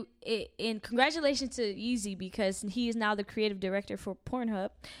it. And congratulations to Yeezy, because he is now the creative director for Pornhub.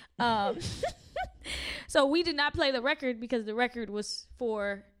 So we did not play the record because the record was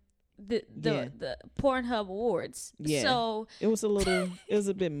for the Pornhub Awards. Yeah. So it was a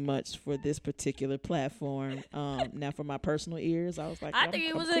bit much for this particular platform. Now for my personal ears, I was like, I think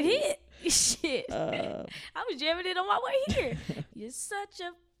it was a hit. Shit. I was jamming it on my way here. You're such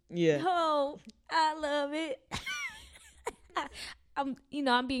a hoe. I love it.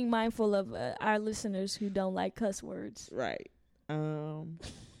 I'm being mindful of our listeners who don't like cuss words. Right.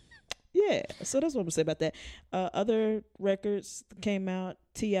 Yeah. So that's what I'm gonna say about that. Other records came out.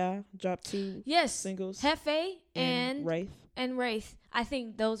 T.I. dropped 2 singles. Hefe and Wraith. And Wraith. I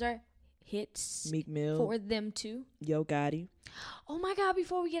think those are hits Meek Mill for them too. Yo Gotti. Oh my God,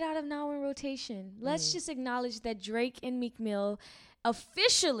 before we get out of Now in Rotation, let's just acknowledge that Drake and Meek Mill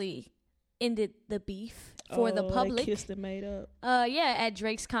officially ended the beef for the public. They kissed and made up. At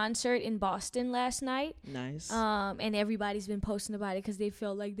Drake's concert in Boston last night. Nice. And everybody's been posting about it because they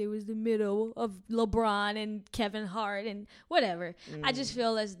felt like they was the middle of LeBron and Kevin Hart and whatever. I just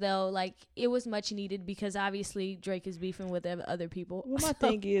feel as though like it was much needed because obviously Drake is beefing with other people. Well, my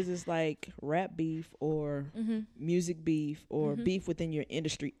thing is like rap beef or music beef or beef within your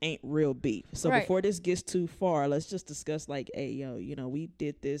industry ain't real beef. So before this gets too far, let's just discuss like, hey, yo, we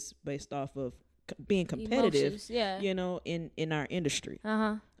did this based off of being competitive, emotions, in our industry.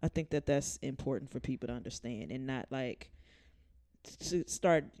 I think that's important for people to understand and not like to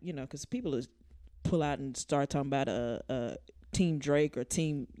start, because people pull out and start talking about a Team Drake or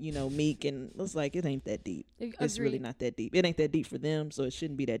Team, Meek, and it's like it ain't that deep. It's really not that deep. It ain't that deep for them, so it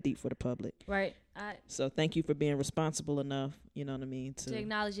shouldn't be that deep for the public. Right. So thank you for being responsible enough, you know what I mean, to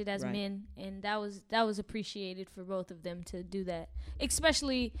acknowledge it as men, and that was appreciated for both of them to do that.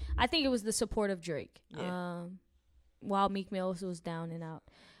 Especially, I think it was the support of Drake, while Meek Mill was down and out.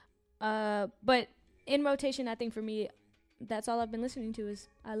 But in rotation, I think for me, that's all I've been listening to. Is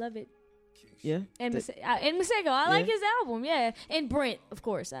I love it. Yeah. And Masego, I like his album. Yeah, and Brent, of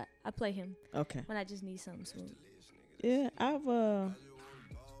course, I play him. Okay. When I just need something smooth. Yeah,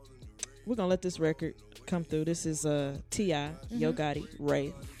 we're gonna let this record come through. This is T.I., Yo Gotti,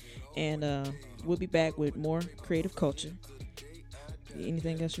 Wraith, and we'll be back with more creative culture.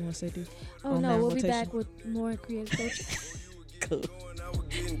 Anything else you want to say, dude? Oh no, we'll be back with more creative culture. Cool.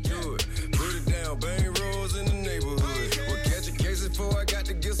 Put it down, bang rolls in the neighborhood. We're catching cases before I got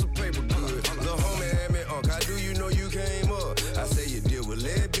to get some paper good. Lil' homie had me how do you know you came up? I say you deal with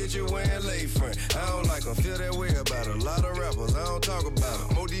lead, bitch, you wearing lay front. I don't like them, feel that way about a lot of rappers. I don't talk about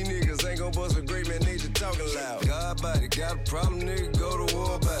them. Most these niggas ain't gon' bust a great man, they just talking loud. God body, got a problem, nigga, go to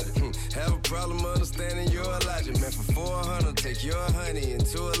war about it. Have a problem understanding your logic. Man, for 400, take your honey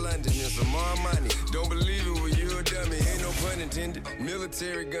into a London and some more money. Don't believe it, well, you a dummy, ain't no pun intended.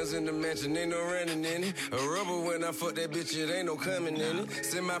 Military guns in the mansion, ain't no running in it. A rubber when I fuck that bitch, it ain't no coming in it.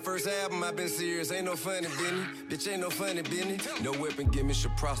 Since my first album, I been serious, ain't no funny business. Bitch, ain't no funny business. No weapon, give me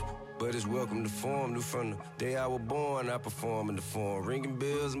should prosper. But it's welcome to form. New from the day I was born, I perform in the form. Ringing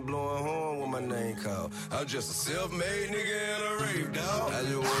bells and blowing horn when my name called. I'm just a self-made nigga and a rave dog. I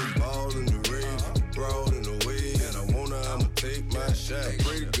just want ball in the rave, broad in the way. And I'ma take my shot.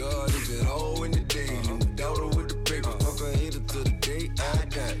 Pray to God if it all in the day. And the daughter with the paper, fuck I hit it to the day I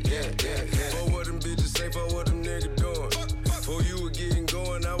die. Yeah. For what them bitches say, for what them niggas doing. For you were getting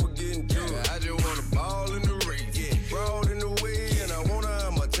going, I was getting to it. I just want a ball in the rave, broad in the way. And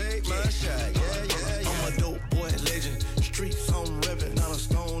I'ma take my shot. Yeah. I'm a dope boy legend. Streets I'm reppin', not a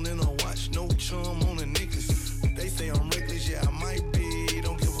stone in a watch, no chum on the niggas. They say I'm reckless, yeah, I might be.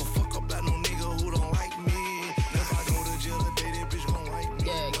 Don't give a fuck about no nigga who don't like me. If I go to jail today, that bitch gon' like me.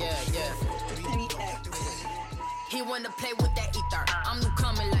 Yeah. He wanna play with that ether. I'm new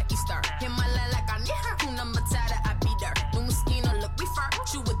coming like Easter. Hit my line like I need her. Kuna Matata, I be there. New mosquito, look, we fur.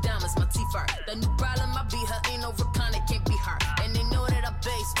 Shoot with diamonds, my teeth fur. The new problem, I be her. Ain't no recon, it can't be her. And they know that I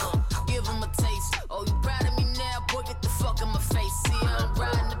base. Give them a taste. Oh, you proud of me now? Boy, get the fuck in my face. See, I'm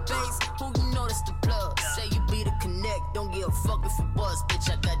riding the base. Who you know that's the plug? Say you be the connect. Don't give a fuck if you buzz.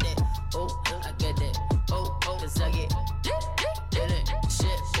 Bitch, I got that. Oh, I got that. Oh, cause I get it.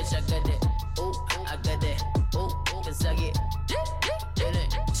 Shit, bitch, I got that. Oh, I got that. Oh, cause I get it.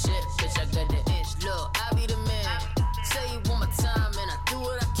 Shit, bitch, I got that. Look, I be the man. Say it one more time and I do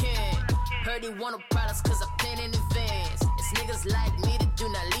what I can. Heard he want no products cause I plan in advance. It's niggas like me that do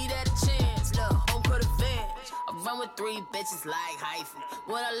not leave that a chance. Look, home court advance. I run with 3 bitches like hyphen.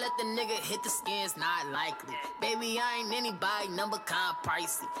 When I let the nigga hit the skin's not likely. Baby, I ain't anybody, number kind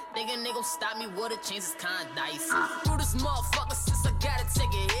pricey. Nigga stop me with a chance, it's kind dicey. Through this motherfucker since I gotta take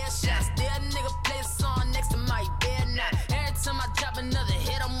a headshot. Still a nigga play a song next to my bed now. Every time I drop another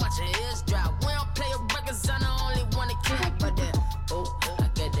hit, I'm watching his drop. We don't play a records, I'm the only one that can. But that, oh, I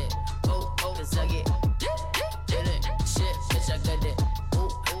get that. Oh, cause I get it. Shit, bitch, I got that. Oh,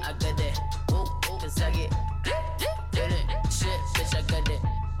 I got that. Oh, cause I get it. Shit, bitch, I got that.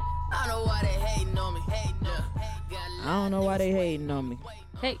 I don't know why they hating on me. I don't know why they hating on me.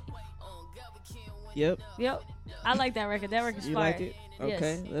 Hey. Yep. I like that record. That record's You fire. like it?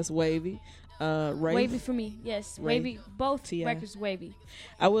 Okay, Yes. that's wavy. Ray. Wavy for me, yes. Ray. Wavy, both T.I. records wavy.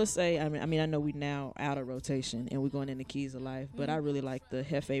 I will say, I mean, I know we now out of rotation and we're going into Keys of Life, but I really like the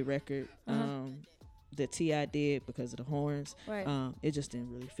Hefe record that T.I. did because of the horns. Right. It just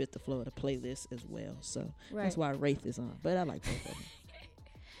didn't really fit the flow of the playlist as well, so Right. that's why Wraith is on. But I like both of them.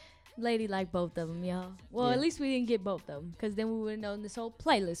 Lady liked both of them, y'all. Well, Yeah. at least we didn't get both of them, because then we would have known this whole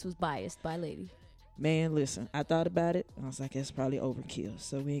playlist was biased by Lady. Man, listen, I thought about it. I was like, it's probably overkill,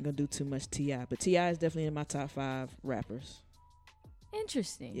 so we ain't gonna do too much T.I. But T.I. is definitely in my top 5 rappers.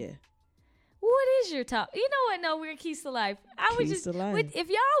 Interesting. Yeah. What is your top? You know what? No, we're Keys to Life. I would Keys just, to Life. if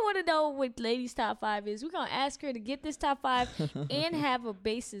y'all want to know what Lady's top 5 is, we're going to ask her to get this top 5 and have a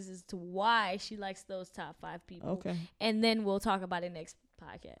basis as to why she likes those top 5 people. Okay. And then we'll talk about it next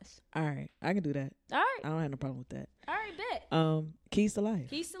podcast. All right. I can do that. All right. I don't have no problem with that. All right, bet. Keys to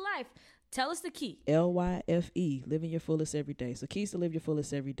Life. Keys to Life. Tell us the key. LYFE, living your fullest every day. So keys to live your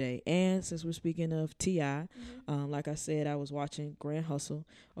fullest every day. And since we're speaking of T.I., like I said, I was watching Grand Hustle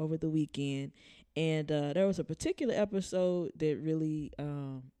over the weekend, and there was a particular episode that really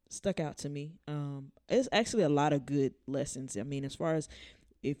stuck out to me. It's actually a lot of good lessons. I mean, as far as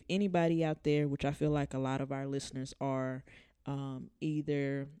if anybody out there, which I feel like a lot of our listeners are,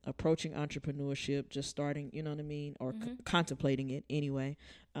 either approaching entrepreneurship, just starting, you know what I mean, or contemplating it anyway.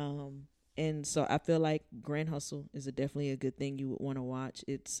 And so I feel like Grand Hustle is definitely a good thing you would want to watch.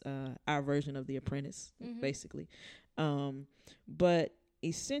 It's our version of The Apprentice, basically. But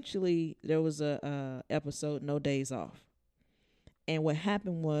essentially, there was a episode, No Days Off. And what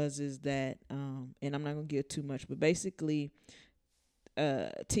happened is that, and I'm not going to give too much, but basically,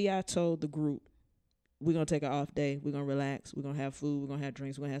 T.I. told the group, we're going to take an off day. We're going to relax. We're going to have food. We're going to have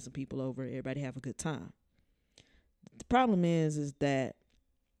drinks. We're going to have some people over. Everybody have a good time. The problem is that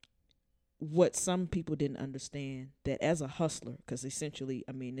what some people didn't understand, that as a hustler, because essentially,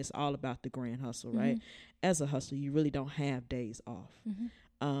 I mean, it's all about the grand hustle, right? As a hustler, you really don't have days off.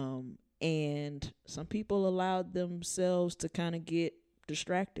 And some people allowed themselves to kind of get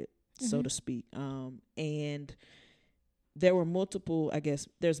distracted, so to speak. And there were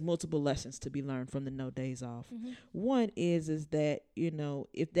there's multiple lessons to be learned from the No Days Off. One is that, you know,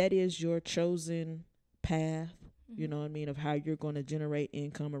 if that is your chosen path, you know what I mean, of how you're going to generate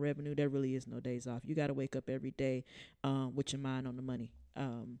income or revenue, there really is no days off. You got to wake up every day with your mind on the money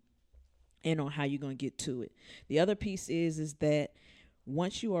and on how you're going to get to it. The other piece is that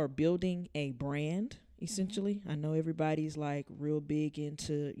once you are building a brand, essentially, I know everybody's like real big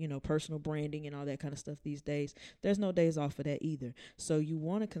into, you know, personal branding and all that kind of stuff these days. There's no days off for that either. So you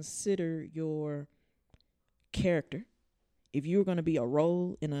want to consider your character. If you're going to be a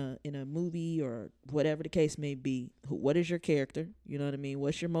role in a movie or whatever the case may be, what is your character? You know what I mean?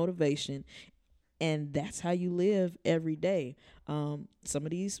 What's your motivation? And that's how you live every day. Some of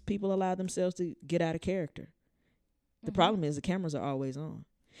these people allow themselves to get out of character. The problem is the cameras are always on.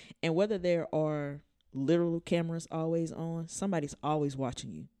 And whether there are literal cameras always on, somebody's always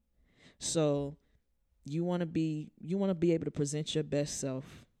watching you. So you want to be able to present your best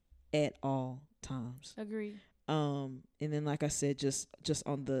self at all times. Agreed. And then, like I said, just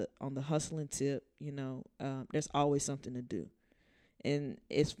on the hustling tip, you know, there's always something to do. And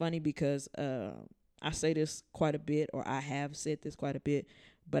it's funny because I say this quite a bit, or I have said this quite a bit,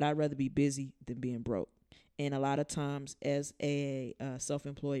 but I'd rather be busy than being broke. And a lot of times, as a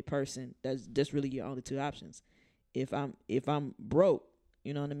self-employed person, that's really your only two options. If I'm broke,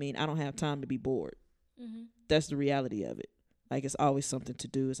 you know what I mean, I don't have time to be bored. That's the reality of it. Like, it's always something to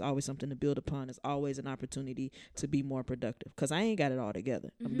do. It's always something to build upon. It's always an opportunity to be more productive. Because I ain't got it all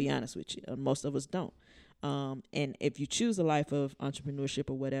together. I'm going to be honest with you. Most of us don't. And if you choose a life of entrepreneurship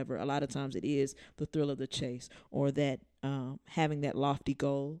or whatever, a lot of times it is the thrill of the chase, or that having that lofty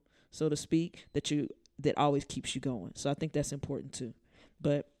goal, so to speak, that always keeps you going. So I think that's important too.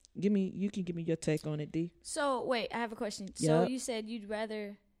 But you can give me your take on it, D. So wait, I have a question. Yep. So you said you'd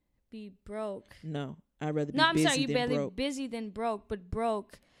rather be broke. No, I'd rather be No, I'm busy sorry, you'd than rather broke. busy than broke, but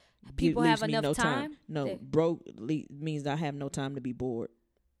broke people have leaves me enough no time. No, broke means I have no time to be bored.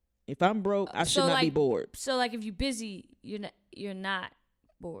 If I'm broke, I should not be bored. So like if you're busy, you're not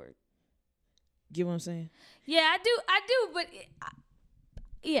bored. Get what I'm saying? Yeah, I do, but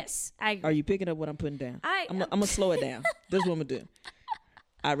yes, I agree. Are you picking up what I'm putting down? I'm gonna slow it down. This is what I'm gonna do.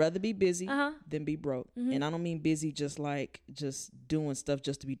 I'd rather be busy than be broke. And I don't mean busy just doing stuff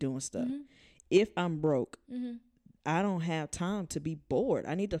just to be doing stuff. If I'm broke, I don't have time to be bored.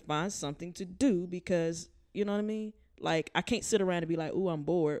 I need to find something to do because, you know what I mean? Like, I can't sit around and be like, ooh, I'm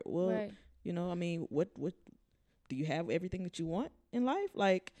bored. Well, right. You know, I mean, what do you have everything that you want in life?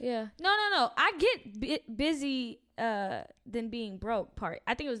 Like, yeah. No. I get busy than being broke part.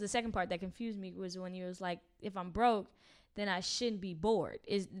 I think it was the second part that confused me, was when you was like, if I'm broke, then I shouldn't be bored.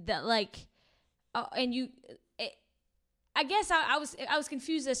 Is that like, and you, I guess I was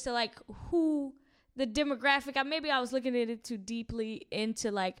confused as to like who the demographic. Maybe I was looking at it too deeply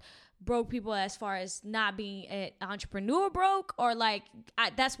into like broke people as far as not being an entrepreneur broke, or like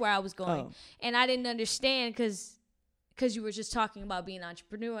that's where I was going, and I didn't understand because you were just talking about being an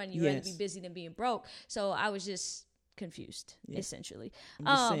entrepreneur and you'd rather be busy than being broke. So I was just confused, essentially. I'm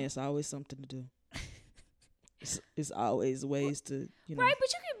just saying, it's always something to do. It's always ways to, you know. Right, but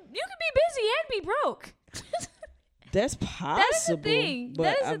you can be busy and be broke. That's possible. That is the thing. But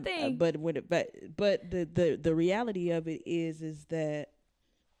that is the thing. But the reality of it is that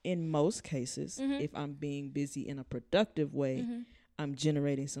in most cases, if I'm being busy in a productive way, I'm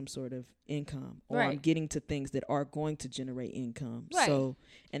generating some sort of income, or I'm getting to things that are going to generate income. Right. So,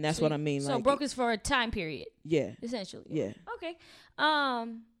 and that's what I mean. So like, broke is for a time period. Yeah. Essentially. Yeah. Okay.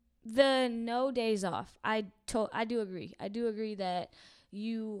 The no days off. I do agree. I do agree that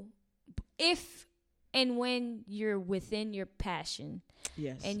if and when you're within your passion,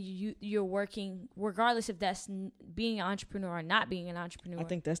 yes, and you're working, regardless if that's being an entrepreneur or not being an entrepreneur. I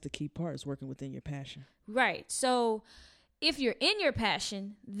think that's the key part, is working within your passion. Right. So if you're in your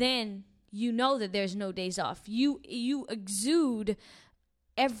passion, then you know that there's no days off. You exude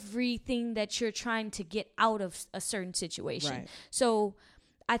everything that you're trying to get out of a certain situation. Right. So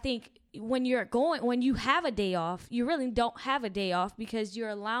I think when you have a day off, you really don't have a day off, because you're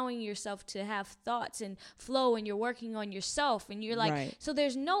allowing yourself to have thoughts and flow, and you're working on yourself, and you're like, so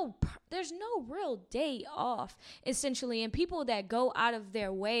there's no real day off, essentially. And people that go out of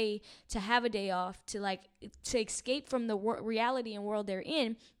their way to have a day off, to escape from the reality and world they're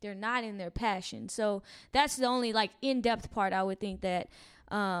in, they're not in their passion. So that's the only like in-depth part I would think that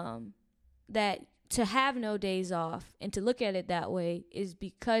that to have no days off and to look at it that way is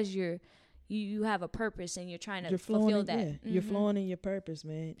because you have a purpose and you're trying to fulfill that. Yeah. You're flowing in your purpose,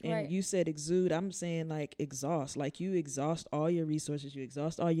 man. And you said exude. I'm saying like exhaust. Like you exhaust all your resources, you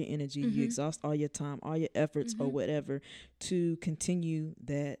exhaust all your energy, you exhaust all your time, all your efforts or whatever to continue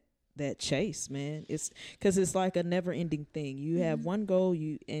that chase, man. It's because it's like a never ending thing. You have one goal,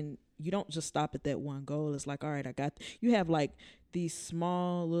 and you don't just stop at that one goal. It's like, all right, you have like these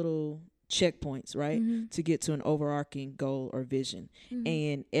small little checkpoints, right, to get to an overarching goal or vision,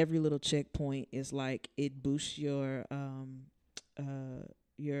 and every little checkpoint is like it boosts your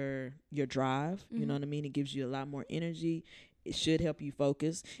drive. You know what I mean? It gives you a lot more energy. It should help you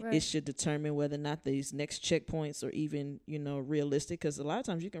focus. Right. It should determine whether or not these next checkpoints are even, realistic. Because a lot of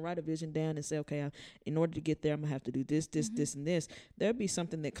times you can write a vision down and say, okay, in order to get there, I'm going to have to do this, this, this, and this. There'll be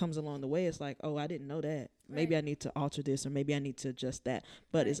something that comes along the way. It's like, oh, I didn't know that. Right. Maybe I need to alter this, or maybe I need to adjust that.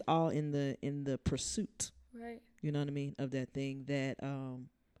 But it's all in the pursuit. Right. You know what I mean? Of that thing that,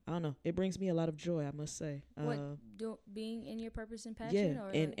 I don't know. It brings me a lot of joy, I must say. Being in your purpose and passion? Yeah,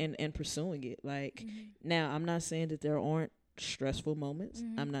 or and pursuing it. Like, now, I'm not saying that there aren't stressful moments.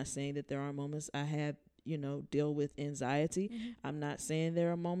 I'm not saying that there are moments I have, deal with anxiety. I'm not saying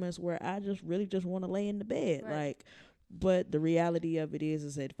there are moments where I just really just want to lay in the bed. Right. Like, but the reality of it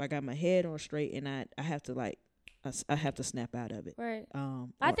is that if I got my head on straight and I have to I have to snap out of it. Right.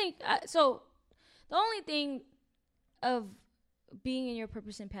 I think, so the only thing of being in your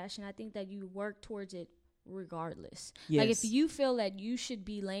purpose and passion, I think that you work towards it regardless. Yes. Like if you feel that you should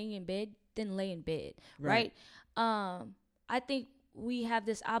be laying in bed, then lay in bed. Right. I think we have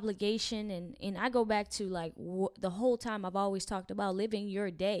this obligation, and I go back to like the whole time I've always talked about living your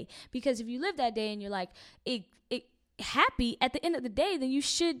day, because if you live that day and you're like it happy at the end of the day,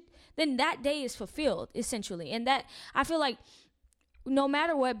 then that day is fulfilled, essentially. And that, I feel like, no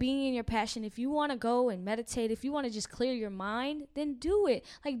matter what, being in your passion, if you want to go and meditate, if you want to just clear your mind, then do it.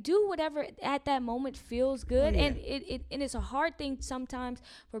 Like, do whatever at that moment feels good. And it's a hard thing sometimes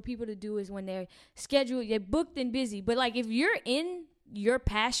for people to do, is when they're scheduled, they're booked and busy. But like, if you're in your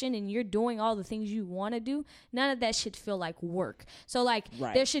passion and you're doing all the things you want to do, none of that should feel like work. So like,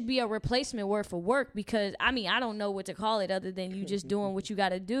 there should be a replacement word for work, because I don't know what to call it other than you just doing what you got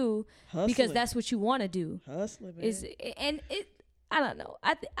to do. Hustling. Because that's what you want to do. Hustling, man. I don't know.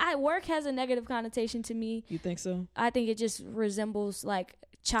 I work has a negative connotation to me. You think so? I think it just resembles like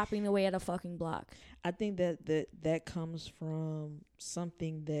chopping away at a fucking block. I think that comes from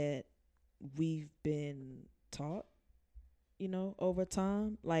something that we've been taught, over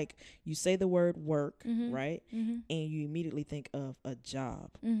time. Like, you say the word work, right? And you immediately think of a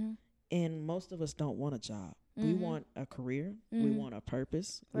job. And most of us don't want a job. We want a career. We want a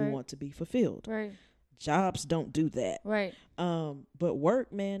purpose. We want to be fulfilled. Right. Jobs don't do that. Right. But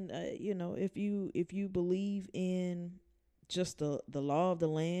work, man, you know, if you believe in just the law of the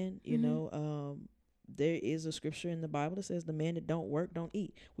land, you know, there is a scripture in the Bible that says the man that don't work don't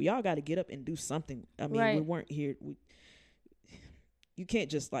eat. We all got to get up and do something. I mean, we weren't here. You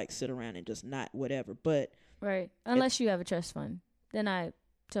can't just like sit around and just not whatever. But right, unless you have a trust fund, then I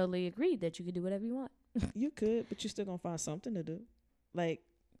totally agree that you could do whatever you want. You could, but you're still gonna find something to do. Like,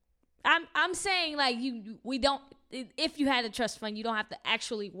 I'm saying like we don't. If you had a trust fund, you don't have to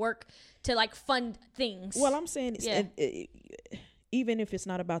actually work to like fund things. Well, I'm saying even if it's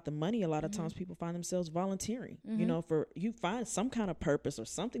not about the money, a lot of times people find themselves volunteering, you know, you find some kind of purpose or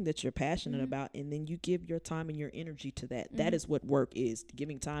something that you're passionate about, and then you give your time and your energy to that. That is what work is,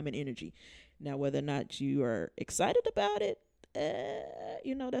 giving time and energy. Now, whether or not you are excited about it,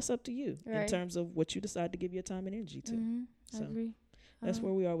 you know, that's up to you in terms of what you decide to give your time and energy to. So I agree. That's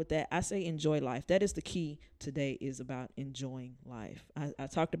where we are with that. I say enjoy life. That is the key today, is about enjoying life. I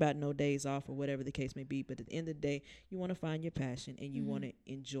talked about no days off or whatever the case may be, but at the end of the day, you want to find your passion and you want to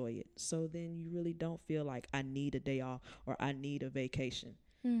enjoy it. So then you really don't feel like I need a day off or I need a vacation.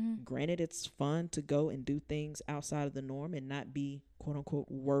 Granted, it's fun to go and do things outside of the norm and not be quote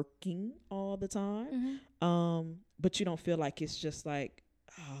unquote working all the time. But you don't feel like it's just like,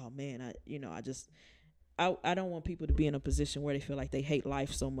 oh man, I don't want people to be in a position where they feel like they hate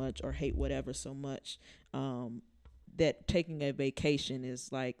life so much or hate whatever so much, that taking a vacation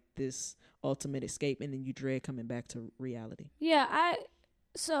is like this ultimate escape, and then you dread coming back to reality. Yeah, I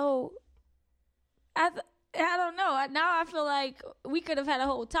don't know. Now I feel like we could have had a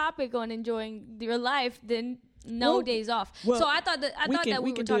whole topic on enjoying your life, then days off. Well, so I thought that we can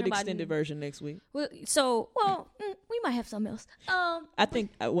were do an talking about extended version next week. We might have something else. I think.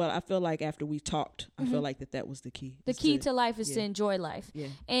 I feel like after we talked, I feel like that was the key. The key to life is to enjoy life. Yeah.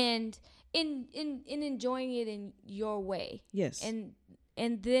 And in enjoying it in your way. Yes. And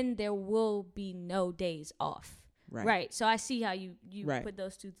then there will be no days off. Right. So I see how you put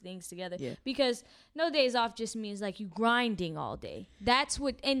those two things together. Yeah. Because no days off just means like you grinding all day. That's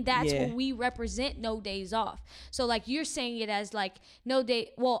what we represent, no days off. So like you're saying it as like no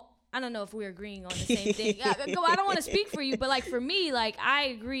day. Well, I don't know if we're agreeing on the same thing. I don't want to speak for you, but like for me, like I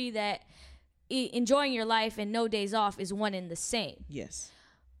agree that enjoying your life and no days off is one and the same. Yes.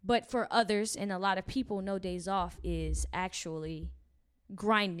 But for others and a lot of people, no days off is actually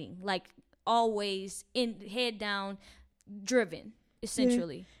grinding, like always in head down, driven,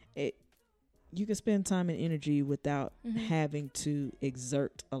 essentially. You can spend time and energy without having to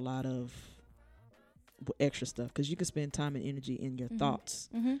exert a lot of extra stuff, because you can spend time and energy in your thoughts.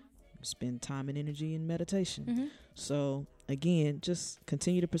 Spend time and energy in meditation. So again, just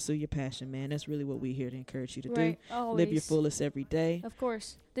continue to pursue your passion, man. That's really what we're here to encourage you to do. Always. Live your fullest every day. Of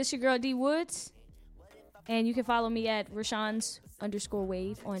course. This your girl D Woods, and you can follow me at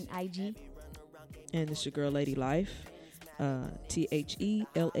Rashawn's_wave on IG. And it's your girl Lady Life,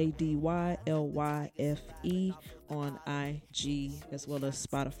 TheLadyLyfe on IG, as well as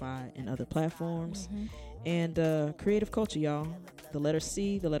Spotify and other platforms. And creative culture, y'all. The letter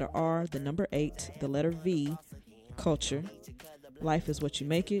C, the letter R, the number 8, the letter V, culture. Life is what you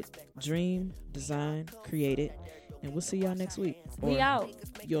make it. Dream, design, create it. And we'll see y'all next week. We out.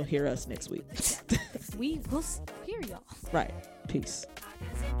 You'll hear us next week. We will hear y'all. Right. Peace.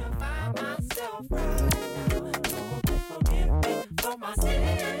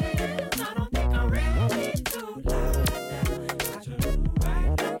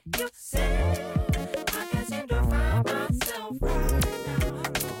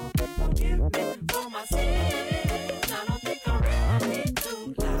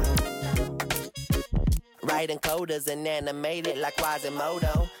 Writing coders and animated like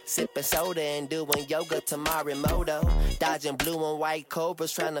Quasimodo. Sipping soda and doing yoga to Marimoto. Dodging blue and white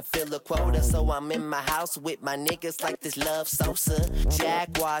cobras trying to fill a quota. So I'm in my house with my niggas like this Love Sosa.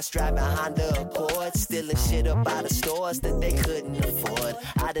 Jaguars driving Honda Accords. Stealing shit up out of stores that they couldn't afford.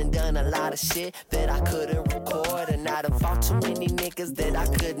 I done a lot of shit that I couldn't record. And I done fought too many niggas that I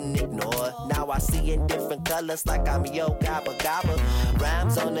couldn't ignore. Now I see in different colors like I'm Yo Gabba Gabba.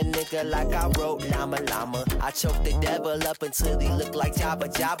 Rhymes on a nigga like I wrote Llama Llama. I choke the devil up until he look like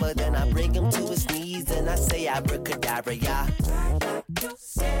Jabba Jabba. Then I bring him to his knees and I say abracadabra, yeah.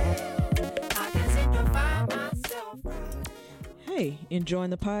 Hey, enjoying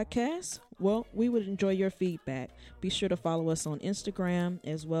the podcast? Well, we would enjoy your feedback. Be sure to follow us on Instagram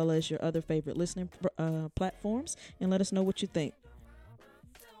as well as your other favorite listening platforms, and let us know what you think.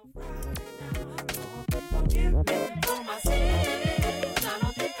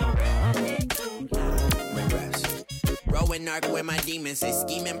 going narc where my demons is.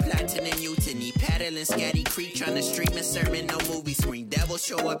 Scheming, plotting, and mutiny. Paddling Scatty Creek, trying to stream and sermon no movie screen. Devil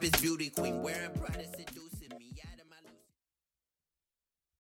show up as beauty queen, wearing Prada seduce.